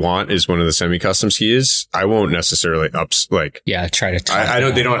ski they want is one of the semi-custom skis, I won't necessarily try to. I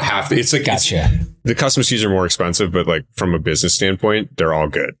don't. They don't have to. It's like gotcha. The custom skis are more expensive, but like from a business standpoint, they're all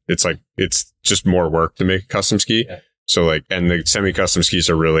good. It's like it's just more work to make a custom ski. Yeah. So like, and the semi-custom skis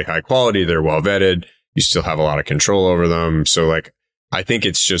are really high quality. They're well vetted. You still have a lot of control over them. So like, I think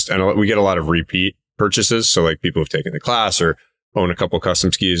it's just, and we get a lot of repeat purchases. So like people who've taken the class or own a couple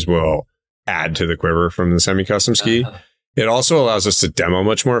custom skis will add to the quiver from the semi-custom ski. It also allows us to demo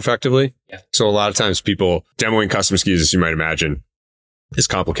much more effectively. Yeah. So a lot of times people demoing custom skis, as you might imagine, is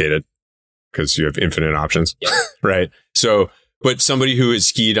complicated because you have infinite options, right? So, but somebody who has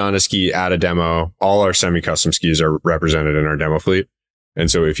skied on a ski at a demo, all our semi-custom skis are represented in our demo fleet.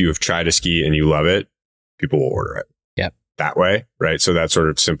 And so if you have tried a ski and you love it, people will order it. Yep. That way, right? So that sort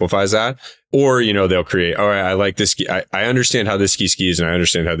of simplifies that. Or, you know, they'll create, all right, I like this ski. I understand how this ski skis and I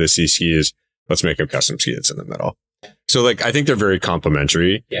understand how this ski skis. Let's make a custom ski that's in the middle. So like, I think they're very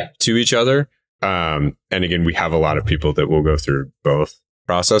complementary to each other. And again, we have a lot of people that will go through both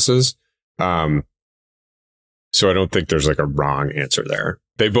processes. So I don't think there's like a wrong answer there.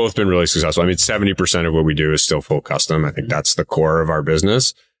 They've both been really successful. I mean, 70% of what we do is still full custom. I think that's the core of our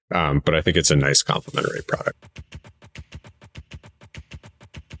business. But I think it's a nice complementary product.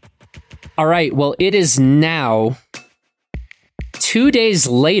 All right. Well, it is now 2 days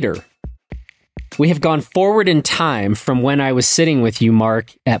later. We have gone forward in time from when I was sitting with you,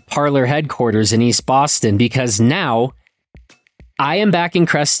 Mark, at Parlor headquarters in East Boston, because now I am back in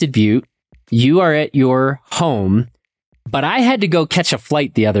Crested Butte. You are at your home, but I had to go catch a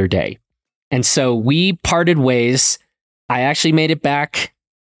flight the other day. And so we parted ways. I actually made it back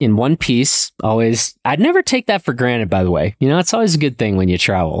in one piece. Always. I'd never take that for granted, by the way. You know, it's always a good thing when you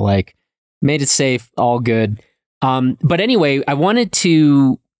travel. Like, made it safe, all good. But anyway, I wanted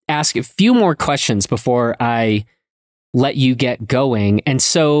to ask a few more questions before I let you get going. And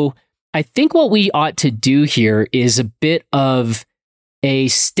so I think what we ought to do here is a bit of a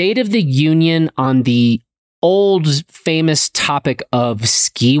state of the union on the old famous topic of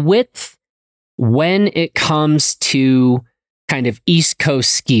ski width when it comes to kind of East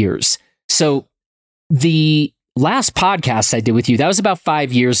Coast skiers. So the last podcast I did with you, that was about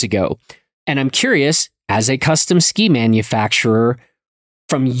 5 years ago. And I'm curious, as a custom ski manufacturer,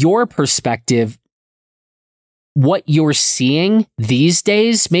 from your perspective, what you're seeing these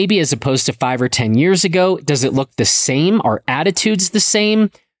days, maybe as opposed to 5 or 10 years ago, does it look the same? Are attitudes the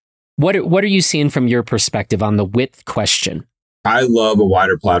same? What are you seeing from your perspective on the width question? I love a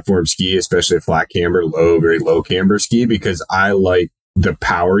wider platform ski, especially a flat camber, very low camber ski, because I like the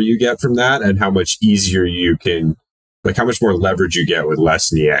power you get from that and how much easier you can, like how much more leverage you get with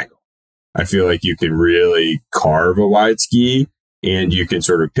less knee angle. I feel like you can really carve a wide ski and you can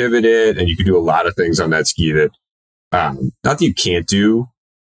sort of pivot it and you can do a lot of things on that ski that, not that you can't do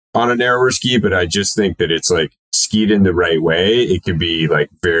on a narrower ski, but I just think that it's like skied in the right way. It can be like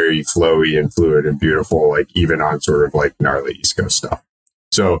very flowy and fluid and beautiful, like even on sort of like gnarly East Coast stuff.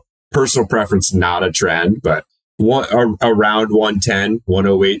 So personal preference, not a trend, but around 110,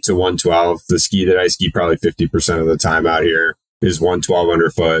 108 to 112. The ski that I ski probably 50% of the time out here is 112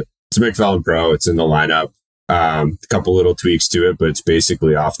 underfoot. It's a McFarlane Pro. It's in the lineup. A couple little tweaks to it, but it's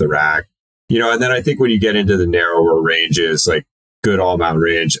basically off the rack. And then I think when you get into the narrower ranges, like good all mountain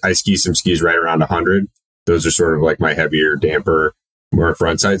range, I ski some skis right around 100. Those are sort of like my heavier, damper, more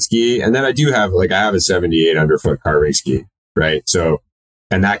frontside ski. And then I do have I have a 78 underfoot carving ski, right? So,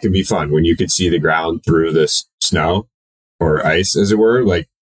 and that can be fun when you can see the ground through the snow or ice, as it were. Like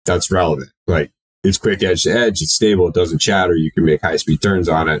that's relevant. Like it's quick edge to edge. It's stable. It doesn't chatter. You can make high speed turns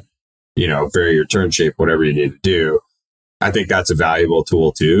on it. Vary your turn shape, whatever you need to do. I think that's a valuable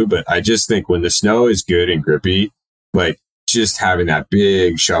tool too. But I just think when the snow is good and grippy, like just having that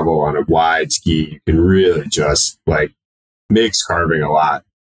big shovel on a wide ski, you can really just like makes carving a lot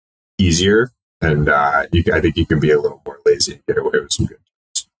easier. And I think you can be a little more lazy and get away with some good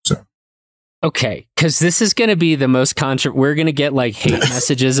turns. So. Okay, because this is going to be the most we're going to get like hate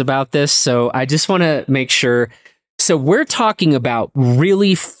messages about this. So I just want to make sure. So we're talking about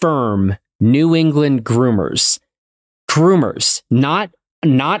really firm New England groomers, not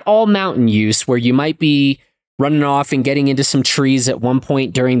all mountain use where you might be running off and getting into some trees at one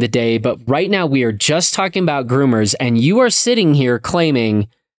point during the day. But right now we are just talking about groomers, and you are sitting here claiming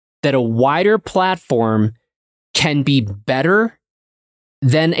that a wider platform can be better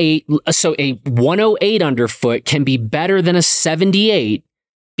than a 108 underfoot can be better than a 78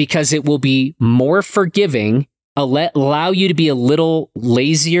 because it will be more forgiving, allow you to be a little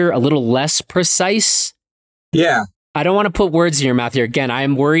lazier, a little less precise. Yeah. I don't want to put words in your mouth here. Again, I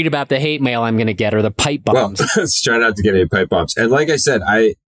am worried about the hate mail I'm going to get or the pipe bombs. Well, let's try not to get any pipe bombs. And like I said,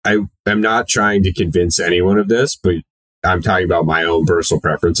 I am not trying to convince anyone of this, but I'm talking about my own personal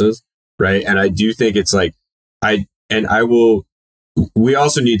preferences, right? And I do think it's like, we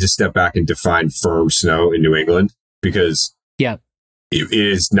also need to step back and define firm snow in New England because it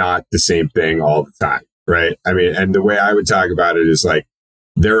is not the same thing all the time, right? I mean, and the way I would talk about it is like,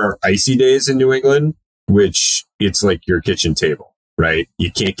 there are icy days in New England, which it's like your kitchen table, right?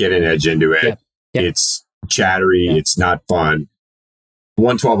 You can't get an edge into it. Yep. It's chattery. Yep. It's not fun.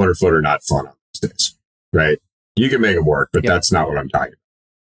 112 foot are not fun on those days, right? You can make it work, but that's not what I'm talking about.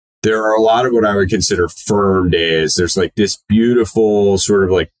 There are a lot of what I would consider firm days. There's like this beautiful sort of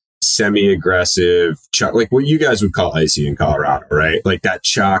like semi-aggressive, like what you guys would call icy in Colorado, right? Like that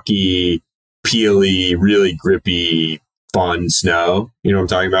chalky, peely, really grippy, fun snow. You know what I'm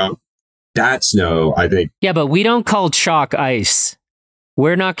talking about? That snow, I think. Yeah, but we don't call chalk ice.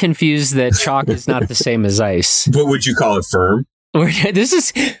 We're not confused that chalk is not the same as ice. But would you call it firm? This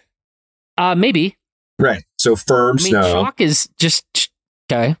is maybe. Right. So firm snow. Chalk is just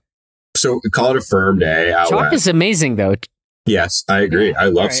okay. So call it a firm day out chalk west. Is amazing though. Yes, I agree. I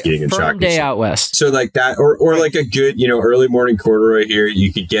love skiing in chalk. Firm day out west. So like that, or like a good, early morning corduroy here.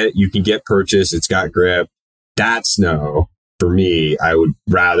 You can get purchase. It's got grip. That snow for me, I would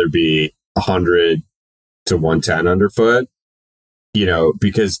rather be 100 to 110 underfoot.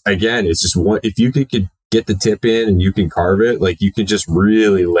 Because again, it's just one. If you could get the tip in and you can carve it, like you can just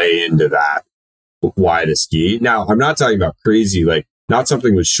really lay into that wide a ski. Now, I'm not talking about crazy, like not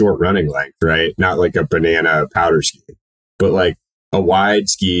something with short running length, right? Not like a banana powder ski, but like a wide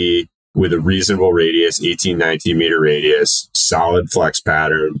ski with a reasonable radius, 18, 19 meter radius, solid flex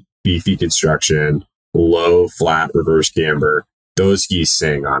pattern, beefy construction, low flat reverse camber. Those skis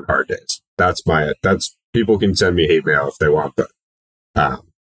sing on hard days. That's people can send me hate mail if they want, but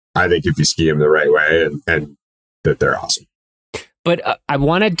I think if you ski them the right way and that they're awesome. But I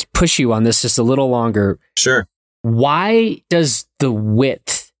wanted to push you on this just a little longer. Sure. Why does the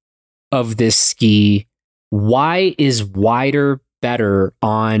width of this ski, why is wider better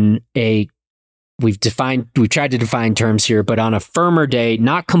on we've tried to define terms here, but on a firmer day,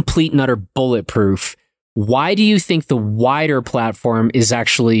 not complete and utter bulletproof, why do you think the wider platform is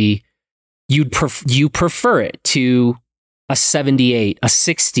actually, you prefer it to a 78, a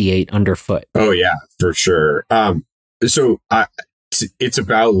 68 underfoot? Oh yeah, for sure. It's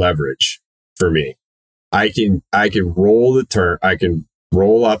about leverage for me. I can roll the turn. I can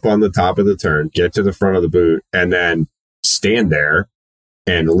roll up on the top of the turn, get to the front of the boot, and then stand there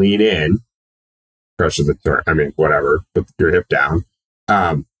and lean in, pressure the turn. I mean, whatever, put your hip down.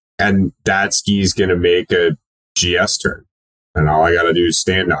 And that ski's going to make a GS turn. and all I got to do is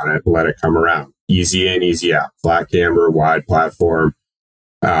stand on it and let it come around. Easy in, easy out. Flat camber, wide platform.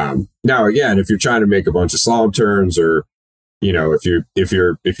 Now again, if you're trying to make a bunch of slalom turns, or if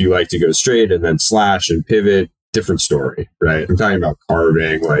you like to go straight and then slash and pivot, different story, right? I'm talking about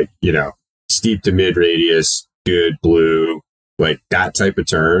carving, like, steep to mid radius, good blue, like that type of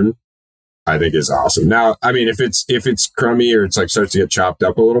turn, I think is awesome. Now, I mean, if it's crummy or it's like starts to get chopped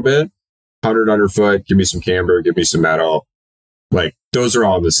up a little bit, 100 underfoot, give me some camber, give me some metal, like those are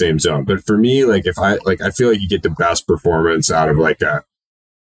all in the same zone. But for me, like I feel like you get the best performance out of like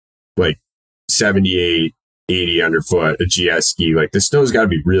 78, 80 underfoot, a GS ski. Like the snow's got to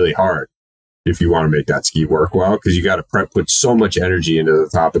be really hard if you want to make that ski work well, because you got to put so much energy into the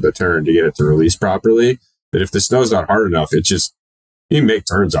top of the turn to get it to release properly, that if the snow's not hard enough, you can make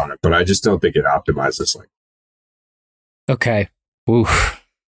turns on it, but I just don't think it optimizes. Like, okay. Oof.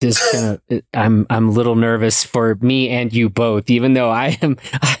 I'm a little nervous for me and you both, even though I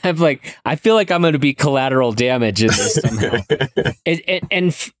feel like I'm going to be collateral damage in this somehow.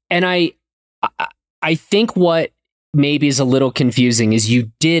 and I think what maybe is a little confusing is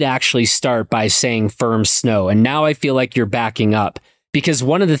you did actually start by saying firm snow, and now I feel like you're backing up, because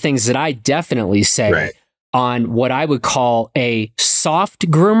one of the things that I definitely say on what I would call a soft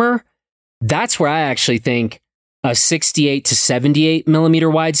groomer, that's where I actually think a 68 to 78 millimeter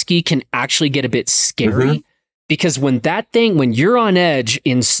wide ski can actually get a bit scary, because when you're on edge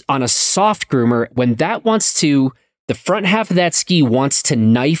on a soft groomer, when the front half of that ski wants to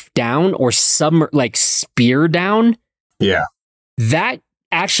knife down or spear down. Yeah. That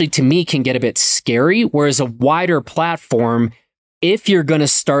actually to me can get a bit scary. Whereas a wider platform, if you're going to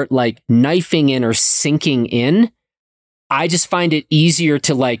start like knifing in or sinking in, I just find it easier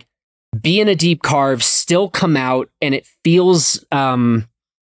to like be in a deep carve, still come out, and it feels, I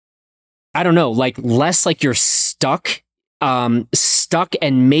don't know, like less like you're stuck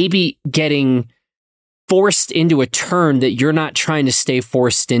and maybe getting forced into a turn that you're not trying to stay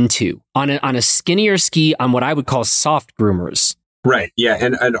forced into on a skinnier ski on what I would call soft groomers. Right. Yeah.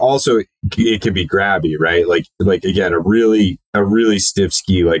 And also it can be grabby, right? Like again, a really stiff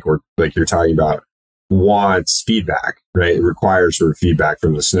ski, like you're talking about, wants feedback, right? It requires sort of feedback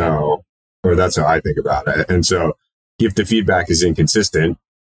from the snow, or that's how I think about it. And so if the feedback is inconsistent,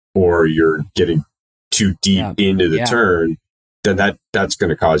 or you're getting too deep into the turn, then that's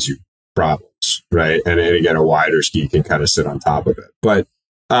going to cause you problems, right? And again, a wider ski can kind of sit on top of it. But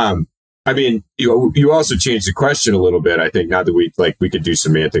I mean, you also changed the question a little bit. I think, not that we could do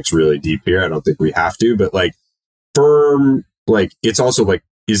semantics really deep here. I don't think we have to, but like firm, like it's also like,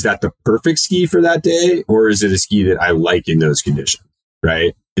 is that the perfect ski for that day, or is it a ski that I like in those conditions?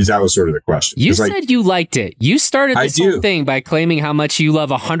 Right? That was sort of the question. You said you liked it. You started this whole thing by claiming how much you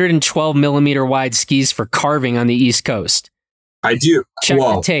love 112 millimeter wide skis for carving on the East Coast. I do. Check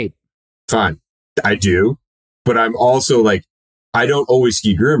the tape. Fine. I do. But I'm also like, I don't always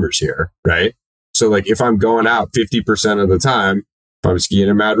ski groomers here, right? So like if I'm going out 50% of the time, if I'm skiing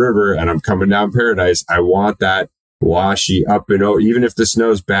in Mad River and I'm coming down Paradise, I want that washy up and over, even if the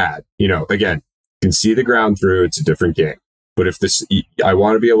snow's bad. Again, you can see the ground through, it's a different game. But I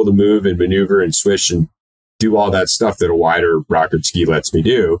want to be able to move and maneuver and swish and do all that stuff that a wider rockered ski lets me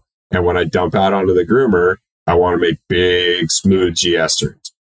do. And when I dump out onto the groomer, I want to make big, smooth GS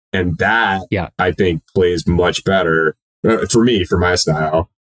turns. And that, I think, plays much better for me, for my style,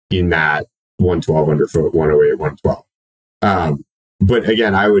 in that 112 underfoot, 108, 112. But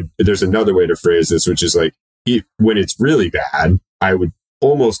again, there's another way to phrase this, which is like, when it's really bad, I would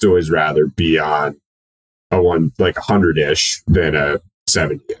almost always rather be on a 100-ish than a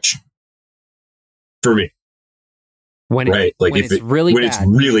 70-ish. For me. When it's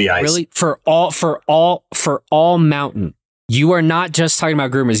really ice. Really, for all mountain. You are not just talking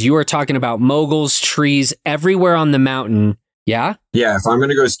about groomers. You are talking about moguls, trees, everywhere on the mountain. Yeah? Yeah, if I'm going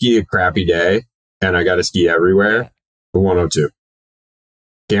to go ski a crappy day and I got to ski everywhere, the 102.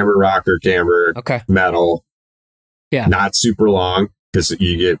 Camber rocker, metal. Yeah. Not super long, because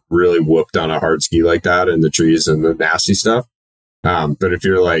you get really whooped on a hard ski like that in the trees and the nasty stuff. But if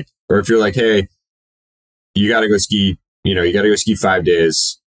you're like, hey, you got to go ski, you got to go ski 5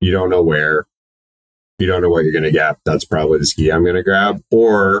 days. You don't know where. You don't know what you're going to get. That's probably the ski I'm going to grab.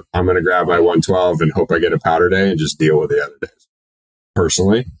 Or I'm going to grab my 112 and hope I get a powder day and just deal with the other days,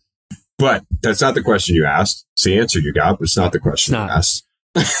 personally. But that's not the question you asked. It's the answer you got, but it's not the question you asked.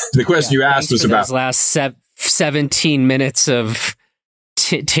 The question you asked was about last 17 minutes of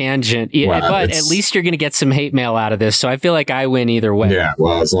tangent. Wow, but at least you're going to get some hate mail out of this. So I feel like I win either way. Yeah.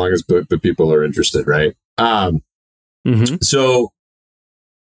 Well, as long as the people are interested, right? So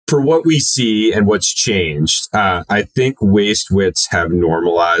for what we see and what's changed, I think waist widths have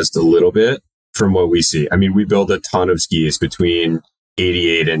normalized a little bit from what we see. I mean, we build a ton of skis between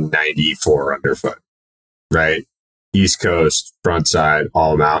 88 and 94 underfoot, right? East Coast, front side,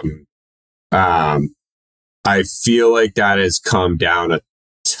 all mountain. I feel like that has come down a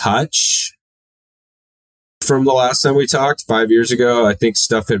touch from the last time we talked 5 years ago. I think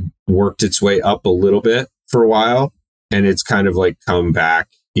stuff had worked its way up a little bit for a while, and it's kind of like come back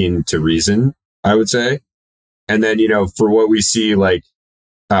into reason, I would say. And then, for what we see, like,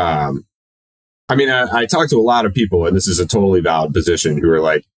 I talked to a lot of people, and this is a totally valid position, who are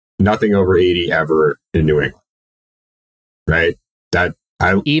like, nothing over 80 ever in New England, right?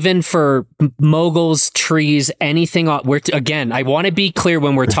 Even for moguls, trees, anything. Again, I want to be clear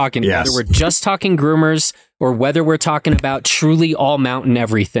when we're talking, yes. Whether we're just talking groomers or whether we're talking about truly all mountain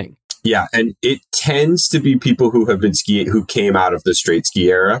everything. Yeah, and it tends to be people who have been skiing, who came out of the straight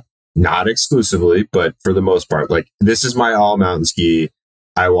ski era, not exclusively, but for the most part. Like, this is my all mountain ski.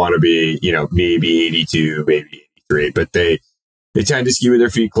 I want to be, maybe 82, maybe 83, but they tend to ski with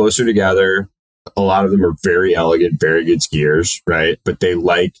their feet closer together. A lot of them are very elegant, very good skiers, right? But they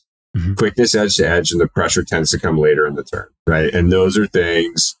like quickness edge to edge, and the pressure tends to come later in the turn, right? And those are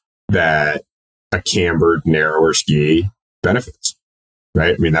things that a cambered, narrower ski benefits,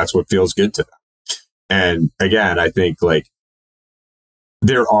 right? I mean, that's what feels good to them. And again, I think like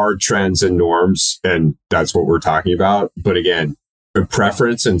there are trends and norms, and that's what we're talking about. But again, the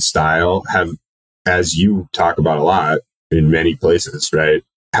preference and style have, as you talk about a lot in many places, right,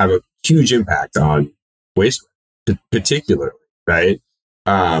 have a huge impact on waist width, particularly, right?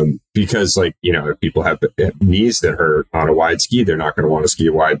 Because like, if people have knees that hurt on a wide ski, they're not going to want to ski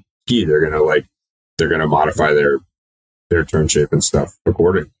a wide ski. They're going to modify their turn shape and stuff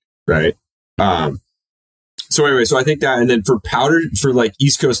accordingly, right? So anyway, so I think that, and then for like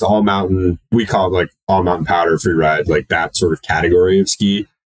East Coast all mountain, we call it like all mountain powder free ride, like that sort of category of ski,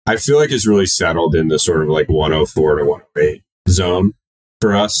 I feel like is really settled in the sort of like 104 to 108 zone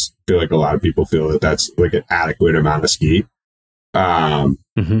for us. I feel like a lot of people feel that that's like an adequate amount of ski. And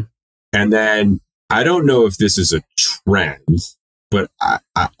then I don't know if this is a trend, but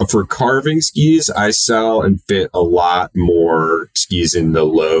for carving skis, I sell and fit a lot more skis in the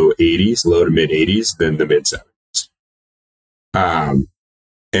low to mid 80s than the mid 70s.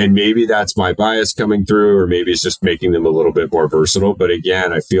 And maybe that's my bias coming through, or maybe it's just making them a little bit more versatile. But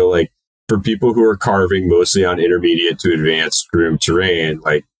again, I feel like for people who are carving mostly on intermediate to advanced groomed terrain,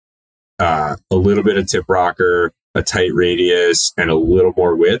 like a little bit of tip rocker, a tight radius, and a little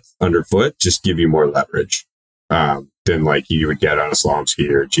more width underfoot just give you more leverage than like you would get on a slalom ski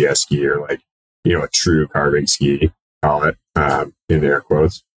or a GS ski, or like, a true carving ski, call it, in air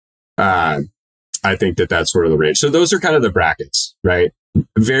quotes. I think that's sort of the range. So those are kind of the brackets, right?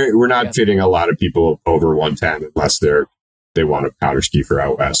 We're not fitting a lot of people over 110 unless they want a powder ski for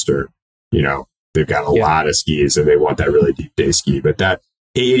out west, or, they've got a lot of skis and they want that really deep day ski. But that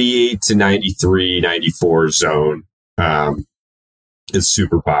 88 to 93, 94 zone is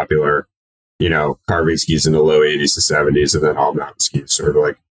super popular. Carving skis in the low 80s to 70s, and then all mountain skis sort of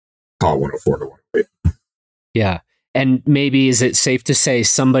like call it 104 to 108. Yeah. And maybe is it safe to say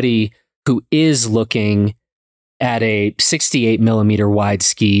somebody who is looking at a 68 millimeter wide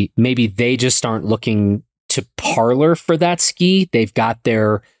ski, maybe they just aren't looking to Parlor for that ski. They've got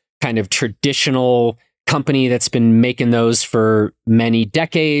their kind of traditional company that's been making those for many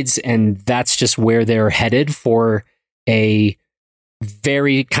decades, and that's just where they're headed for a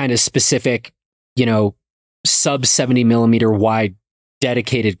very kind of specific, sub 70 millimeter wide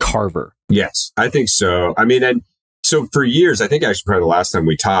dedicated carver. Yes, I think so. I mean, and so for years, I think actually probably the last time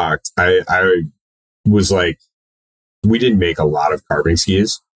we talked, I was like, we didn't make a lot of carving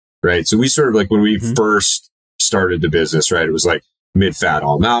skis, right? So we sort of like when we first started the business, right, it was like mid-fat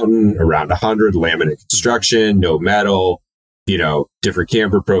all mountain, around 100, laminate construction, no metal, different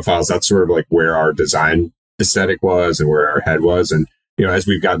camber profiles. That's sort of like where our design aesthetic was and where our head was. And, as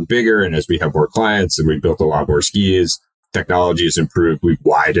we've gotten bigger and as we have more clients and we've built a lot more skis, technology has improved. We've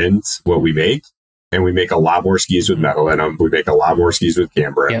widened what we make, and we make a lot more skis with metal in them. We make a lot more skis with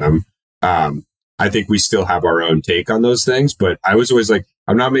camber in them. I think we still have our own take on those things, but I was always like,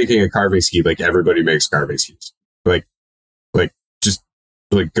 I'm not making a carving ski like everybody makes carving skis. Like just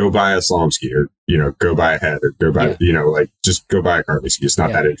like go buy a slalom ski, or, go buy a head, or go buy, just go buy a carving ski. It's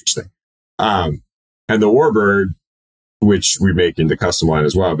not that interesting. And the Warbird, which we make into custom line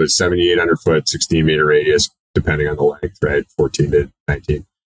as well, but 78 underfoot, 16 meter radius, depending on the length, right? 14 to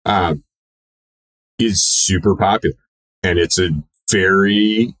 19, is super popular. And it's a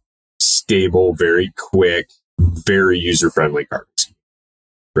very stable, very quick, very user-friendly carving ski.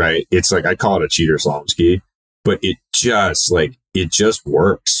 right? It's like, I call it a cheater slalom ski, but it just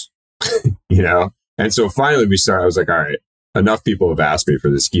works, you know? And so finally I was like, all right, enough people have asked me for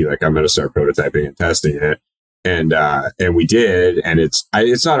the ski. Like, I'm going to start prototyping and testing it. And we did. And it's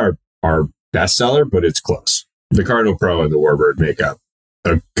not our best seller, but it's close. The Cardinal Pro and the Warbird make up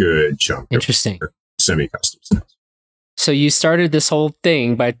a good chunk. Interesting. Of semi-custom sets. So you started this whole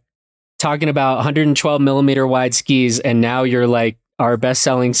thing by talking about 112 millimeter wide skis, and now you're like, our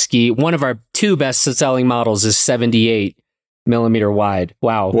best-selling ski, one of our two best-selling models is 78 millimeter wide.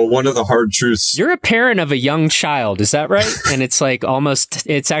 Wow. Well, one of the hard truths. You're a parent of a young child, is that right? And it's like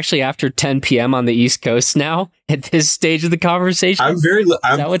it's actually after 10 p.m. on the East Coast now at this stage of the conversation. I'm very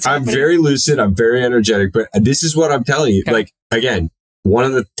lucid. I'm very energetic, but this is what I'm telling you. Okay. Like, again, one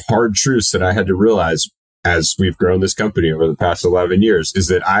of the hard truths that I had to realize as we've grown this company over the past 11 years is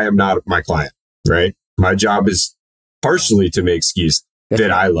that I am not my client, right? My job is partially to make skis that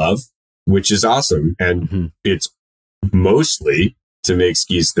I love, which is awesome. And it's mostly to make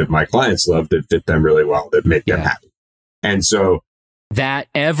skis that my clients love, that fit them really well, that make them happy. And so that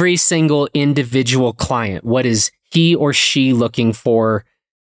every single individual client, what is he or she looking for?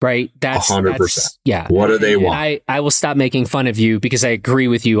 Right. That's 100%. Yeah. What do they want? I will stop making fun of you because I agree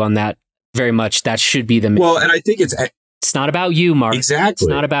with you on that very much. That should be the well, and I think it's not about you, Mark. Exactly. It's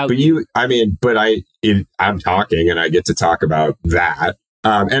not about you. I mean, but I'm talking and I get to talk about that.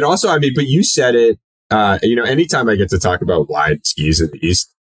 And also, I mean, but you said it, anytime I get to talk about wide skis in the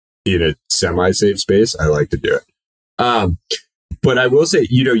East in a semi-safe space, I like to do it. But I will say,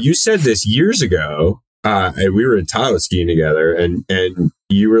 you said this years ago, and we were in Tahoe skiing together and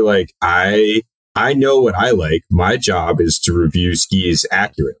you were like, I know what I like. My job is to review skis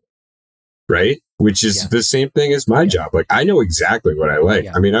accurately. Right. Which is the same thing as my job. Like, I know exactly what I like.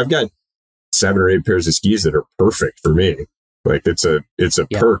 I mean, I've got 7 or 8 pairs of skis that are perfect for me. Like, it's a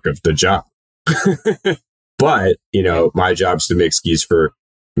perk of the job. But, my job is to make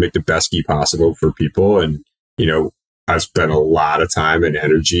the best ski possible for people. And, I've spent a lot of time and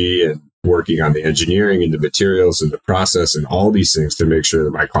energy and working on the engineering and the materials and the process and all these things to make sure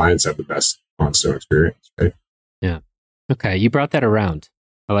that my clients have the best on-snow experience. Right. Yeah. Okay. You brought that around.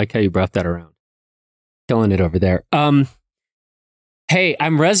 I like how you brought that around. Killing it over there. Hey,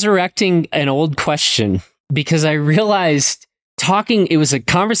 I'm resurrecting an old question because I realized it was a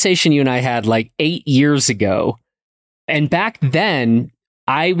conversation you and I had like 8 years ago. And back then,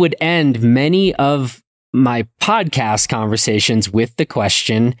 I would end many of my podcast conversations with the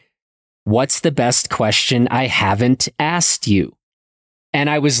question, what's the best question I haven't asked you? And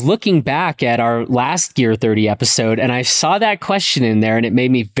I was looking back at our last Gear 30 episode and I saw that question in there and it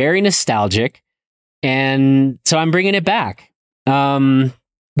made me very nostalgic. And so I'm bringing it back.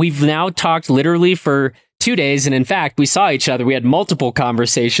 We've now talked literally for 2 days. And in fact, we saw each other. We had multiple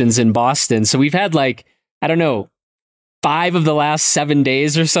conversations in Boston. So we've had 5 of the last 7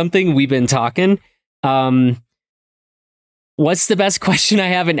 days or something. We've been talking. What's the best question I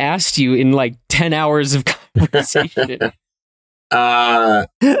haven't asked you in 10 hours of conversation?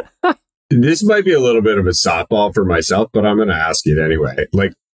 This might be a little bit of a softball for myself, but I'm going to ask it anyway.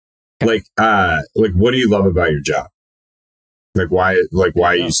 What do you love about your job? Why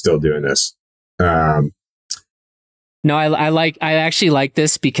are you still doing this? No, I actually like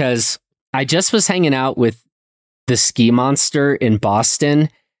this because I just was hanging out with the Ski Monster in Boston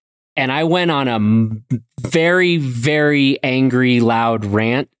and I went on a very, very angry, loud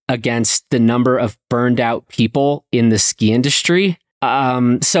rant against the number of burned out people in the ski industry.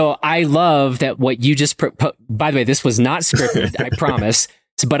 So I love that what you just, by the way, this was not scripted, I promise.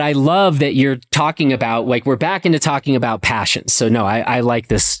 But I love that you're talking about, we're back into talking about passions. So no, I like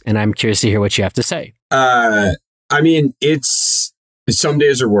this and I'm curious to hear what you have to say. I mean, some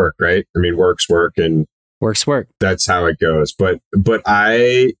days are work, right? I mean, work's work and work's work. That's how it goes. But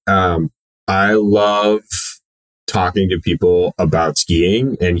I love talking to people about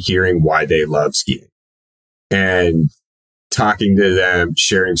skiing and hearing why they love skiing and talking to them,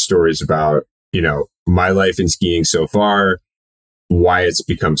 sharing stories about, my life in skiing so far, why it's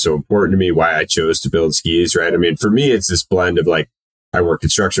become so important to me, why I chose to build skis, right? I mean, for me, it's this blend of I worked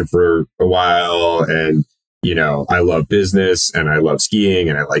construction for a while and, I love business and I love skiing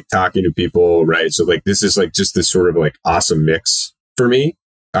and I like talking to people, right? So this is just this sort of awesome mix for me.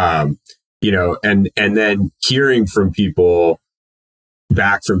 And then hearing from people,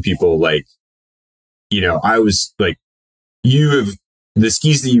 I was the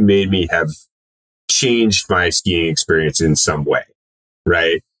skis that you made me have changed my skiing experience in some way.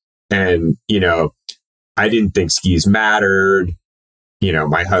 Right. And, I didn't think skis mattered.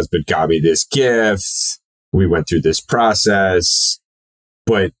 My husband got me this gift. We went through this process,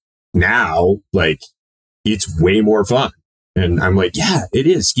 But now, like, it's way more fun. And I'm like, yeah, it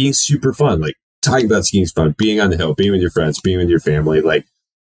is. Skiing's super fun. Like, talking about skiing's fun. Being on the hill, being with your friends, being with your family. Like,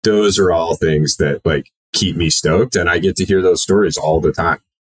 those are all things that, like, keep me stoked. And I get to hear those stories all the time.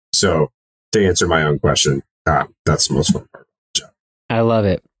 So to answer my own question, that's the most fun part of the job. I love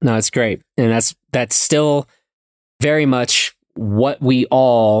it. No, it's great. And that's still very much what we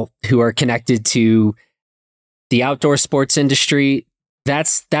all who are connected to the outdoor sports industry,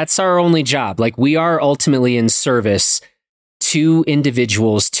 that's our only job. Like, we are ultimately in service to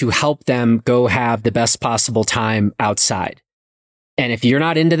individuals to help them go have the best possible time outside. And if you're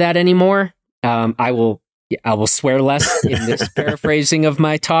not into that anymore, I will swear less in this paraphrasing of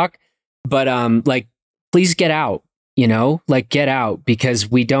my talk, but like, please get out, like, get out, because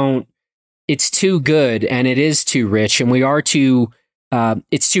it's too good and it is too rich, and we are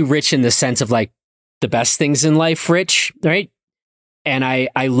it's too rich in the sense of, like, the best things in life rich, right? And I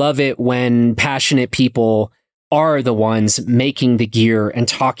love it when passionate people are the ones making the gear and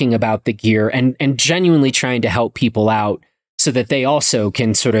talking about the gear and genuinely trying to help people out so that they also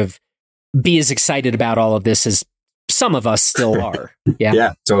can sort of be as excited about all of this as some of us still are. Yeah.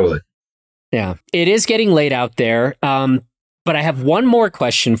 Yeah, totally. Yeah. It is getting late out there. But I have one more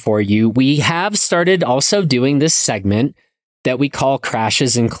question for you. We have started also doing this segment that we call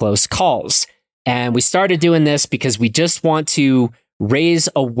Crashes and Close Calls. And we started doing this because we just want to raise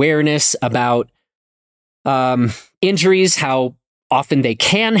awareness about injuries, how often they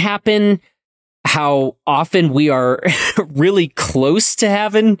can happen, how often we are really close to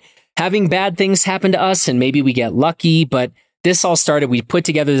having bad things happen to us, and maybe we get lucky. But this all started, we put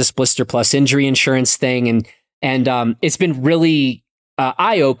together this Blister Plus injury insurance thing, and it's been really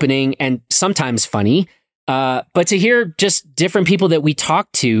eye-opening and sometimes funny. But to hear just different people that we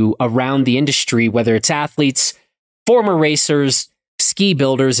talk to around the industry, whether it's athletes, former racers, ski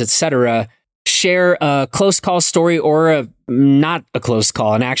builders, etc., share a close call story or not a close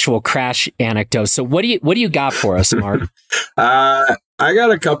call, an actual crash anecdote. So what do you got for us, Mark? I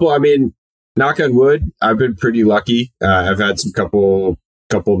got a couple. I mean, knock on wood, I've been pretty lucky. I've had some couple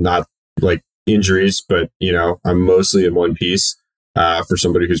not like injuries, but I'm mostly in one piece for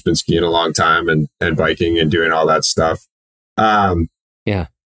somebody who's been skiing a long time and biking and doing all that stuff. Yeah.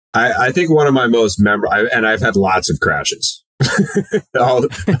 I think one of my most memorable, and I've had lots of crashes.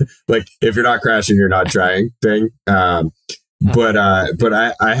 Like, if you're not crashing, you're not trying thing. But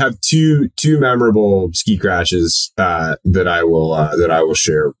I have two memorable ski crashes that I will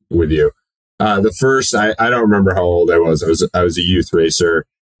share with you. The first, I don't remember how old I was. I was a youth racer.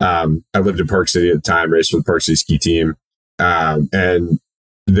 I lived in Park City at the time, raced for the Park City ski team. And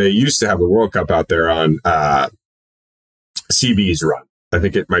they used to have the World Cup out there on CB's run. I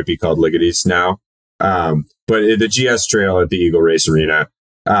think it might be called Ligady's now. But the GS trail at the Eagle Race Arena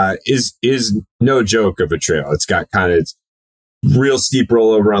is no joke of a trail. It's got kind of real steep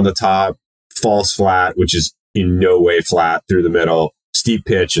rollover on the top, false flat, which is in no way flat through the middle, steep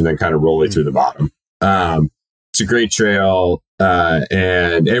pitch, and then kind of rolling through the bottom. It's a great trail.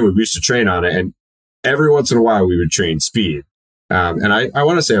 And we used to train on it. And every once in a while we would train speed. And I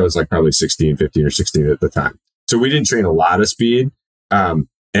want to say I was like probably 15 or 16 at the time. So we didn't train a lot of speed.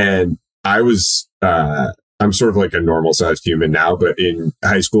 And I was, I'm sort of like a normal sized human now, but in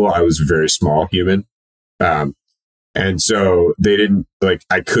high school, I was a very small human. And so they didn't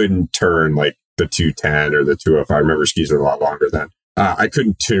I couldn't turn like the 210 or the 205. I remember skis were a lot longer then. I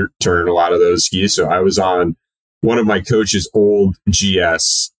couldn't turn a lot of those skis. So I was on one of my coach's old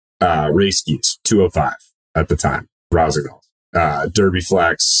GS, race skis, 205 at the time, Rosignol, Derby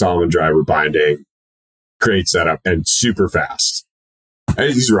Flex, Solomon driver binding, great setup and super fast.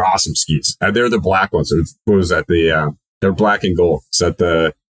 And these were awesome skis. They're the black ones. What was that? They're black and gold. Is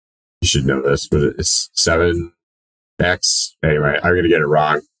that you should know this, but it's 7X. Anyway, I'm going to get it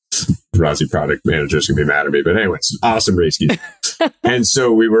wrong. Rossi product manager's going to be mad at me. But anyways, awesome race skis. And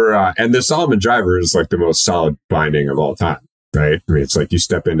so we were, and the Solomon driver is like the most solid binding of all time, right? I mean, it's like you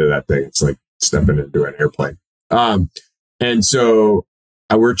step into that thing. It's like stepping into an airplane. And so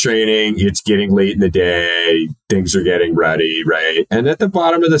we're training. It's getting late in the day. Things are getting ready, right? And at the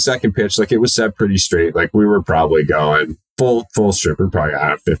bottom of the second pitch, like, it was set pretty straight. Like, we were probably going full stripper,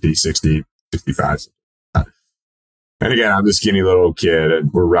 probably 50, 60, 65. And again, I'm the skinny little kid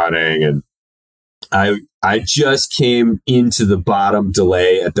and we're running, and I just came into the bottom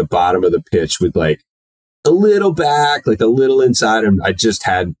delay at the bottom of the pitch with like a little back, like a little inside. And I just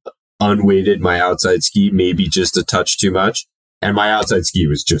had unweighted my outside ski, maybe just a touch too much. And my outside ski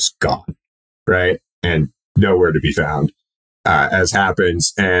was just gone, right? And nowhere to be found, as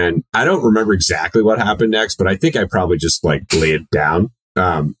happens. And I don't remember exactly what happened next, but I think I probably just like laid down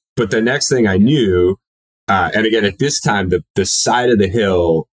But the next thing I knew, and again, at this time, the side of the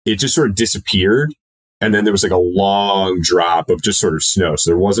hill, it just sort of disappeared. And then there was like a long drop of just sort of snow. So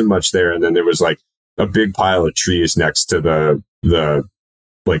there wasn't much there. And then there was like a big pile of trees next to the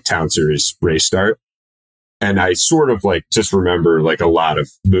like town series race start. And I sort of like just remember like a lot of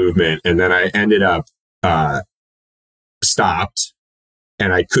movement. And then I ended up stopped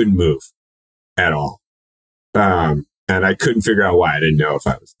and I couldn't move at all. And I couldn't figure out why. I didn't know if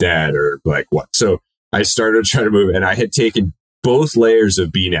I was dead or like what. So I started trying to move, and I had taken both layers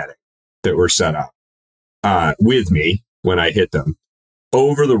of bee netting that were set up with me when I hit them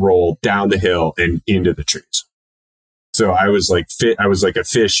over the roll, down the hill, and into the trees. So I was like I was like a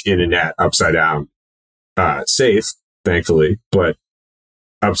fish in a net, upside down, safe, thankfully, but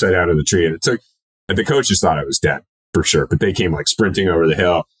upside down in the tree. And the coaches thought I was dead for sure, but they came like sprinting over the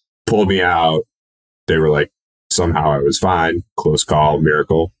hill, pulled me out. They were like, somehow I was fine. Close call,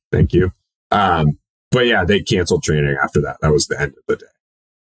 miracle. Thank you. But yeah, they canceled training after that. That was the end of the day.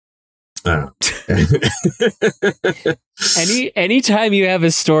 Anytime you have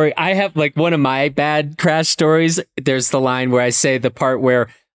a story, I have like one of my bad crash stories. There's the line where I say the part where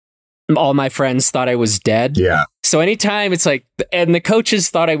all my friends thought I was dead. Yeah. So anytime it's like, and the coaches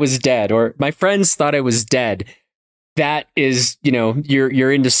thought I was dead, or my friends thought I was dead, that is,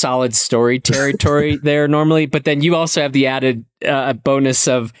 you're into solid story territory there normally. But then you also have the added bonus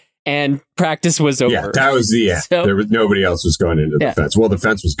of, and practice was over. Yeah, that was the end. So, nobody else was going into the fence. Well, the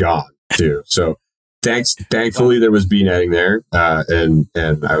fence was gone too. So thankfully there was bee netting there, and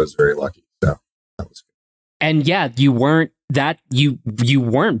I was very lucky. So that was good. And yeah, you weren't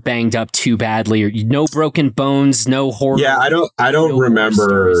banged up too badly, or no broken bones, no horror. Yeah, I don't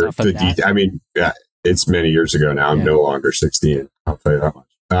remember the detail. I mean, it's many years ago now. I'm no longer 16. I'll tell you that much.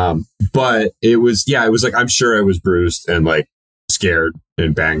 But it was like, I'm sure I was bruised and like scared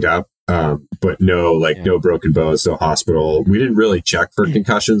and banged up. But no broken bones, no hospital. We didn't really check for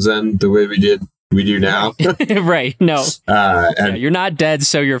concussions then the way we do now. Right. No. And you're not dead,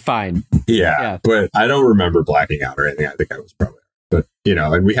 so you're fine. Yeah. But I don't remember blacking out or anything. I think I was probably, but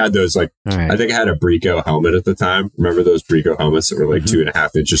and we had those like, I think I had a Brico helmet at the time. Remember those Brico helmets that were like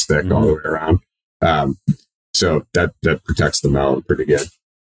 2.5 inches thick all the way around? So that protects the melon pretty good.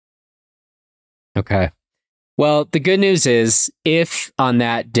 Okay. Well, the good news is if on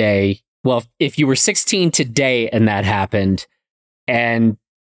that day, if you were 16 today and that happened and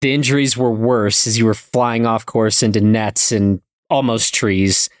the injuries were worse as you were flying off course into nets and almost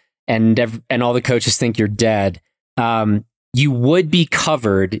trees and all the coaches think you're dead, you would be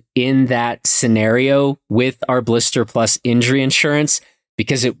covered in that scenario with our Blister Plus injury insurance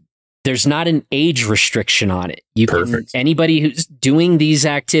because there's not an age restriction on it. Anybody who's doing these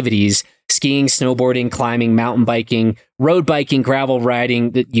activities, skiing, snowboarding, climbing, mountain biking, road biking, gravel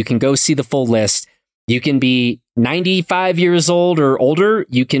riding, you can go see the full list. You can be 95 years old or older.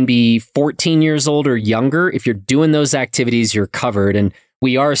 You can be 14 years old or younger. If you're doing those activities, you're covered. And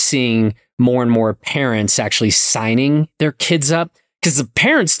we are seeing more and more parents actually signing their kids up because the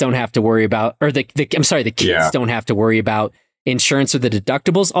parents don't have to worry about, or the kids don't have to worry about insurance or the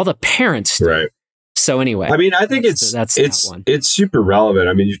deductibles. All the parents do. Right. So anyway, I mean, I think it's super relevant.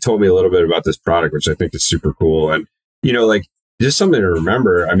 I mean, you told me a little bit about this product, which I think is super cool. And, like just something to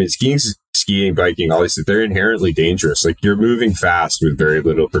remember. I mean, skiing, biking, all these things, they're inherently dangerous. Like you're moving fast with very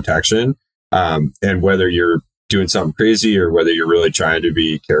little protection. And whether you're doing something crazy or whether you're really trying to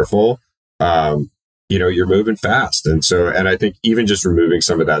be careful, you're moving fast. And I think even just removing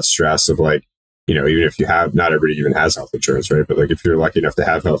some of that stress of like, even if you have, not everybody even has health insurance, right? But like if you're lucky enough to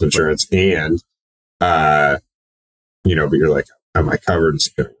have health insurance and, but you're like, am I covered? Is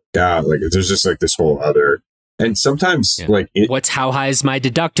it going to work out? Like there's just like this whole other, and sometimes how high is my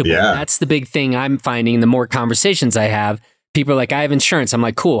deductible? Yeah. That's the big thing I'm finding. The more conversations I have, people are like, I have insurance. I'm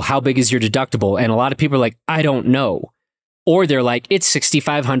like, cool. How big is your deductible? And a lot of people are like, I don't know. Or they're like, it's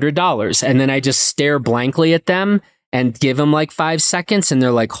 $6,500. And then I just stare blankly at them and give them like 5 seconds. And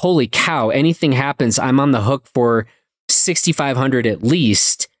they're like, holy cow, anything happens, I'm on the hook for $6,500 at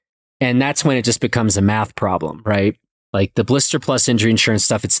least. And that's when it just becomes a math problem, right? Like the Blister Plus injury insurance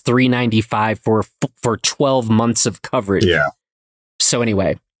stuff, it's $395 for 12 months of coverage. Yeah. So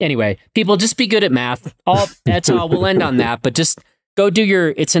anyway, people just be good at math. That's all. We'll end on that. But just go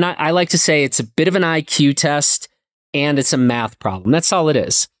do I like to say it's a bit of an IQ test and it's a math problem. That's all it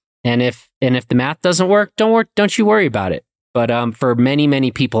is. And if the math doesn't work, don't you worry about it. But for many,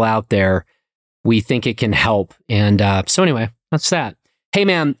 many people out there, we think it can help. And so anyway, that's that. Hey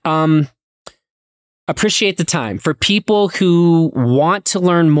man, appreciate the time. For people who want to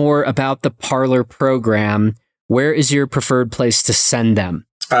learn more about the Parlor program, where is your preferred place to send them?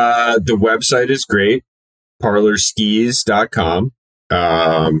 The website is great, parlorskis.com.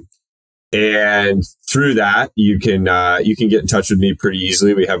 And through that, you can get in touch with me pretty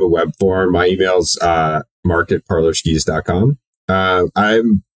easily. We have a web form. My email's mark@parlorskis.com.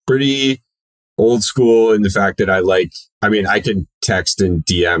 I'm pretty old school in the fact that I can text and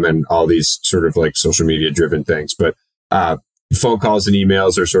DM and all these sort of like social media driven things, but phone calls and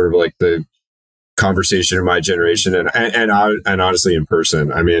emails are sort of like the conversation of my generation, and honestly in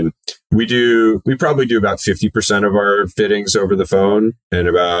person. I mean, we probably do about 50% of our fittings over the phone and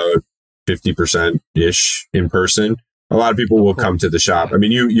about 50% ish in person. A lot of people will come to the shop. I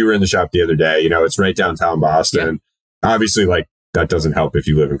mean, you were in the shop the other day, it's right downtown Boston. Yeah. Obviously, like, that doesn't help if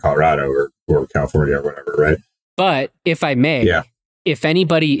you live in Colorado or California or whatever, right? But if I may, if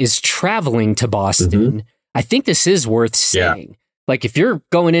anybody is traveling to Boston, I think this is worth saying. Yeah. Like, if you're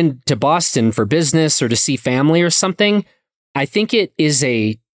going into Boston for business or to see family or something, I think it is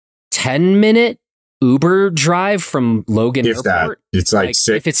a 10-minute Uber drive from Logan Airport. That, it's like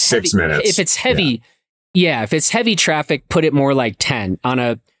 6 minutes. If it's heavy, if it's heavy traffic, put it more like 10. On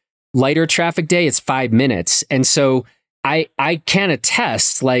a lighter traffic day, it's 5 minutes. And so I can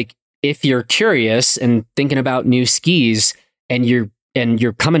attest, like, if you're curious and thinking about new skis and you're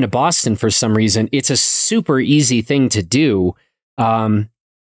coming to Boston for some reason, it's a super easy thing to do.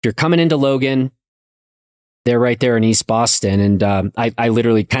 You're coming into Logan, they're right there in East Boston. And I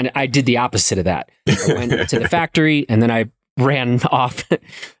literally I did the opposite of that. I went to the factory and then I ran off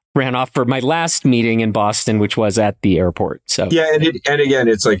for my last meeting in Boston, which was at the airport. So and again,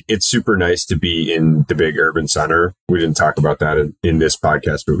 it's super nice to be in the big urban center. We didn't talk about that in this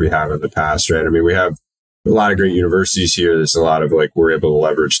podcast, but we have in the past, right? I mean, we have a lot of great universities here. There's a lot of we're able to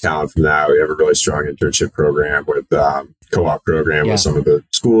leverage talent from that. We have a really strong internship program with co-op program with some of the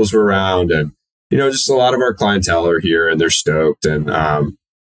schools we're around, and just a lot of our clientele are here and they're stoked, and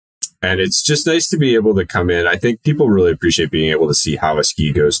it's just nice to be able to come in. I think people really appreciate being able to see how a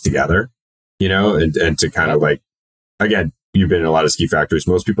ski goes together, and to kind of again, you've been in a lot of ski factories.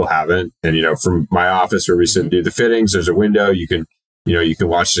 Most people haven't. And, from my office where we sit and do the fittings, there's a window. You can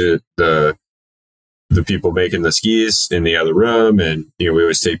watch the people making the skis in the other room. And, we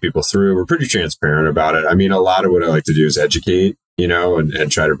always take people through. We're pretty transparent about it. I mean, a lot of what I like to do is educate,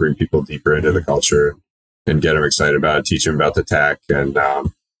 and try to bring people deeper into the culture and get them excited about it, teach them about the tech. And,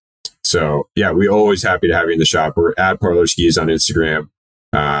 so we're always happy to have you in the shop. We're at Parlor Skis on Instagram.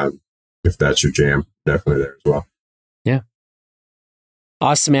 If that's your jam, definitely there as well. Yeah.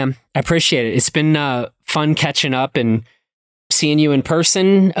 Awesome, man. I appreciate it. It's been fun catching up and seeing you in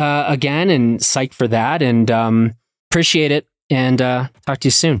person again, and psyched for that, and appreciate it, and talk to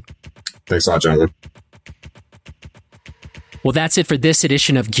you soon. Thanks a lot, Jonathan. Well, that's it for this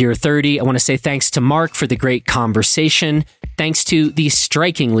edition of Gear 30. I want to say thanks to Mark for the great conversation. Thanks to the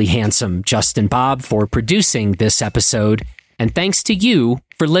strikingly handsome Justin Bob for producing this episode. And thanks to you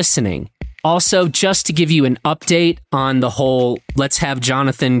for listening. Also, just to give you an update on the whole let's have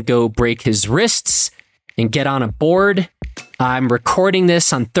Jonathan go break his wrists and get on a board. I'm recording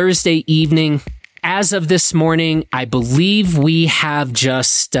this on Thursday evening. As of this morning, I believe we have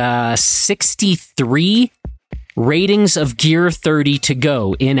just 63 ratings of Gear 30 to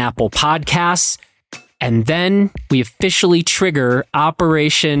go in Apple Podcasts. And then we officially trigger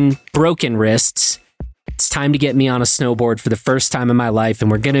Operation Broken Wrists. It's time to get me on a snowboard for the first time in my life, and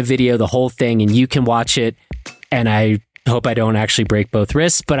we're going to video the whole thing, and you can watch it. And I hope I don't actually break both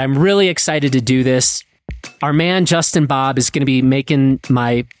wrists, but I'm really excited to do this. Our man, Justin Bob, is going to be making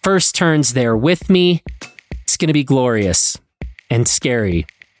my first turns there with me. It's going to be glorious and scary,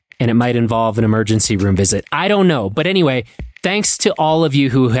 and it might involve an emergency room visit. I don't know. But anyway, thanks to all of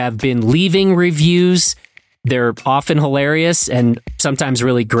you who have been leaving reviews. They're often hilarious and sometimes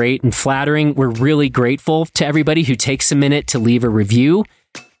really great and flattering. We're really grateful to everybody who takes a minute to leave a review.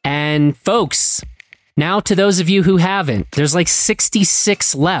 And folks, now to those of you who haven't, there's like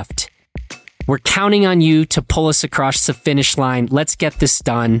 66 left. We're counting on you to pull us across the finish line. Let's get this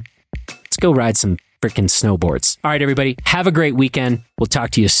done. Let's go ride some freaking snowboards. All right, everybody, have a great weekend. We'll talk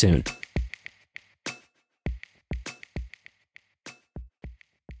to you soon.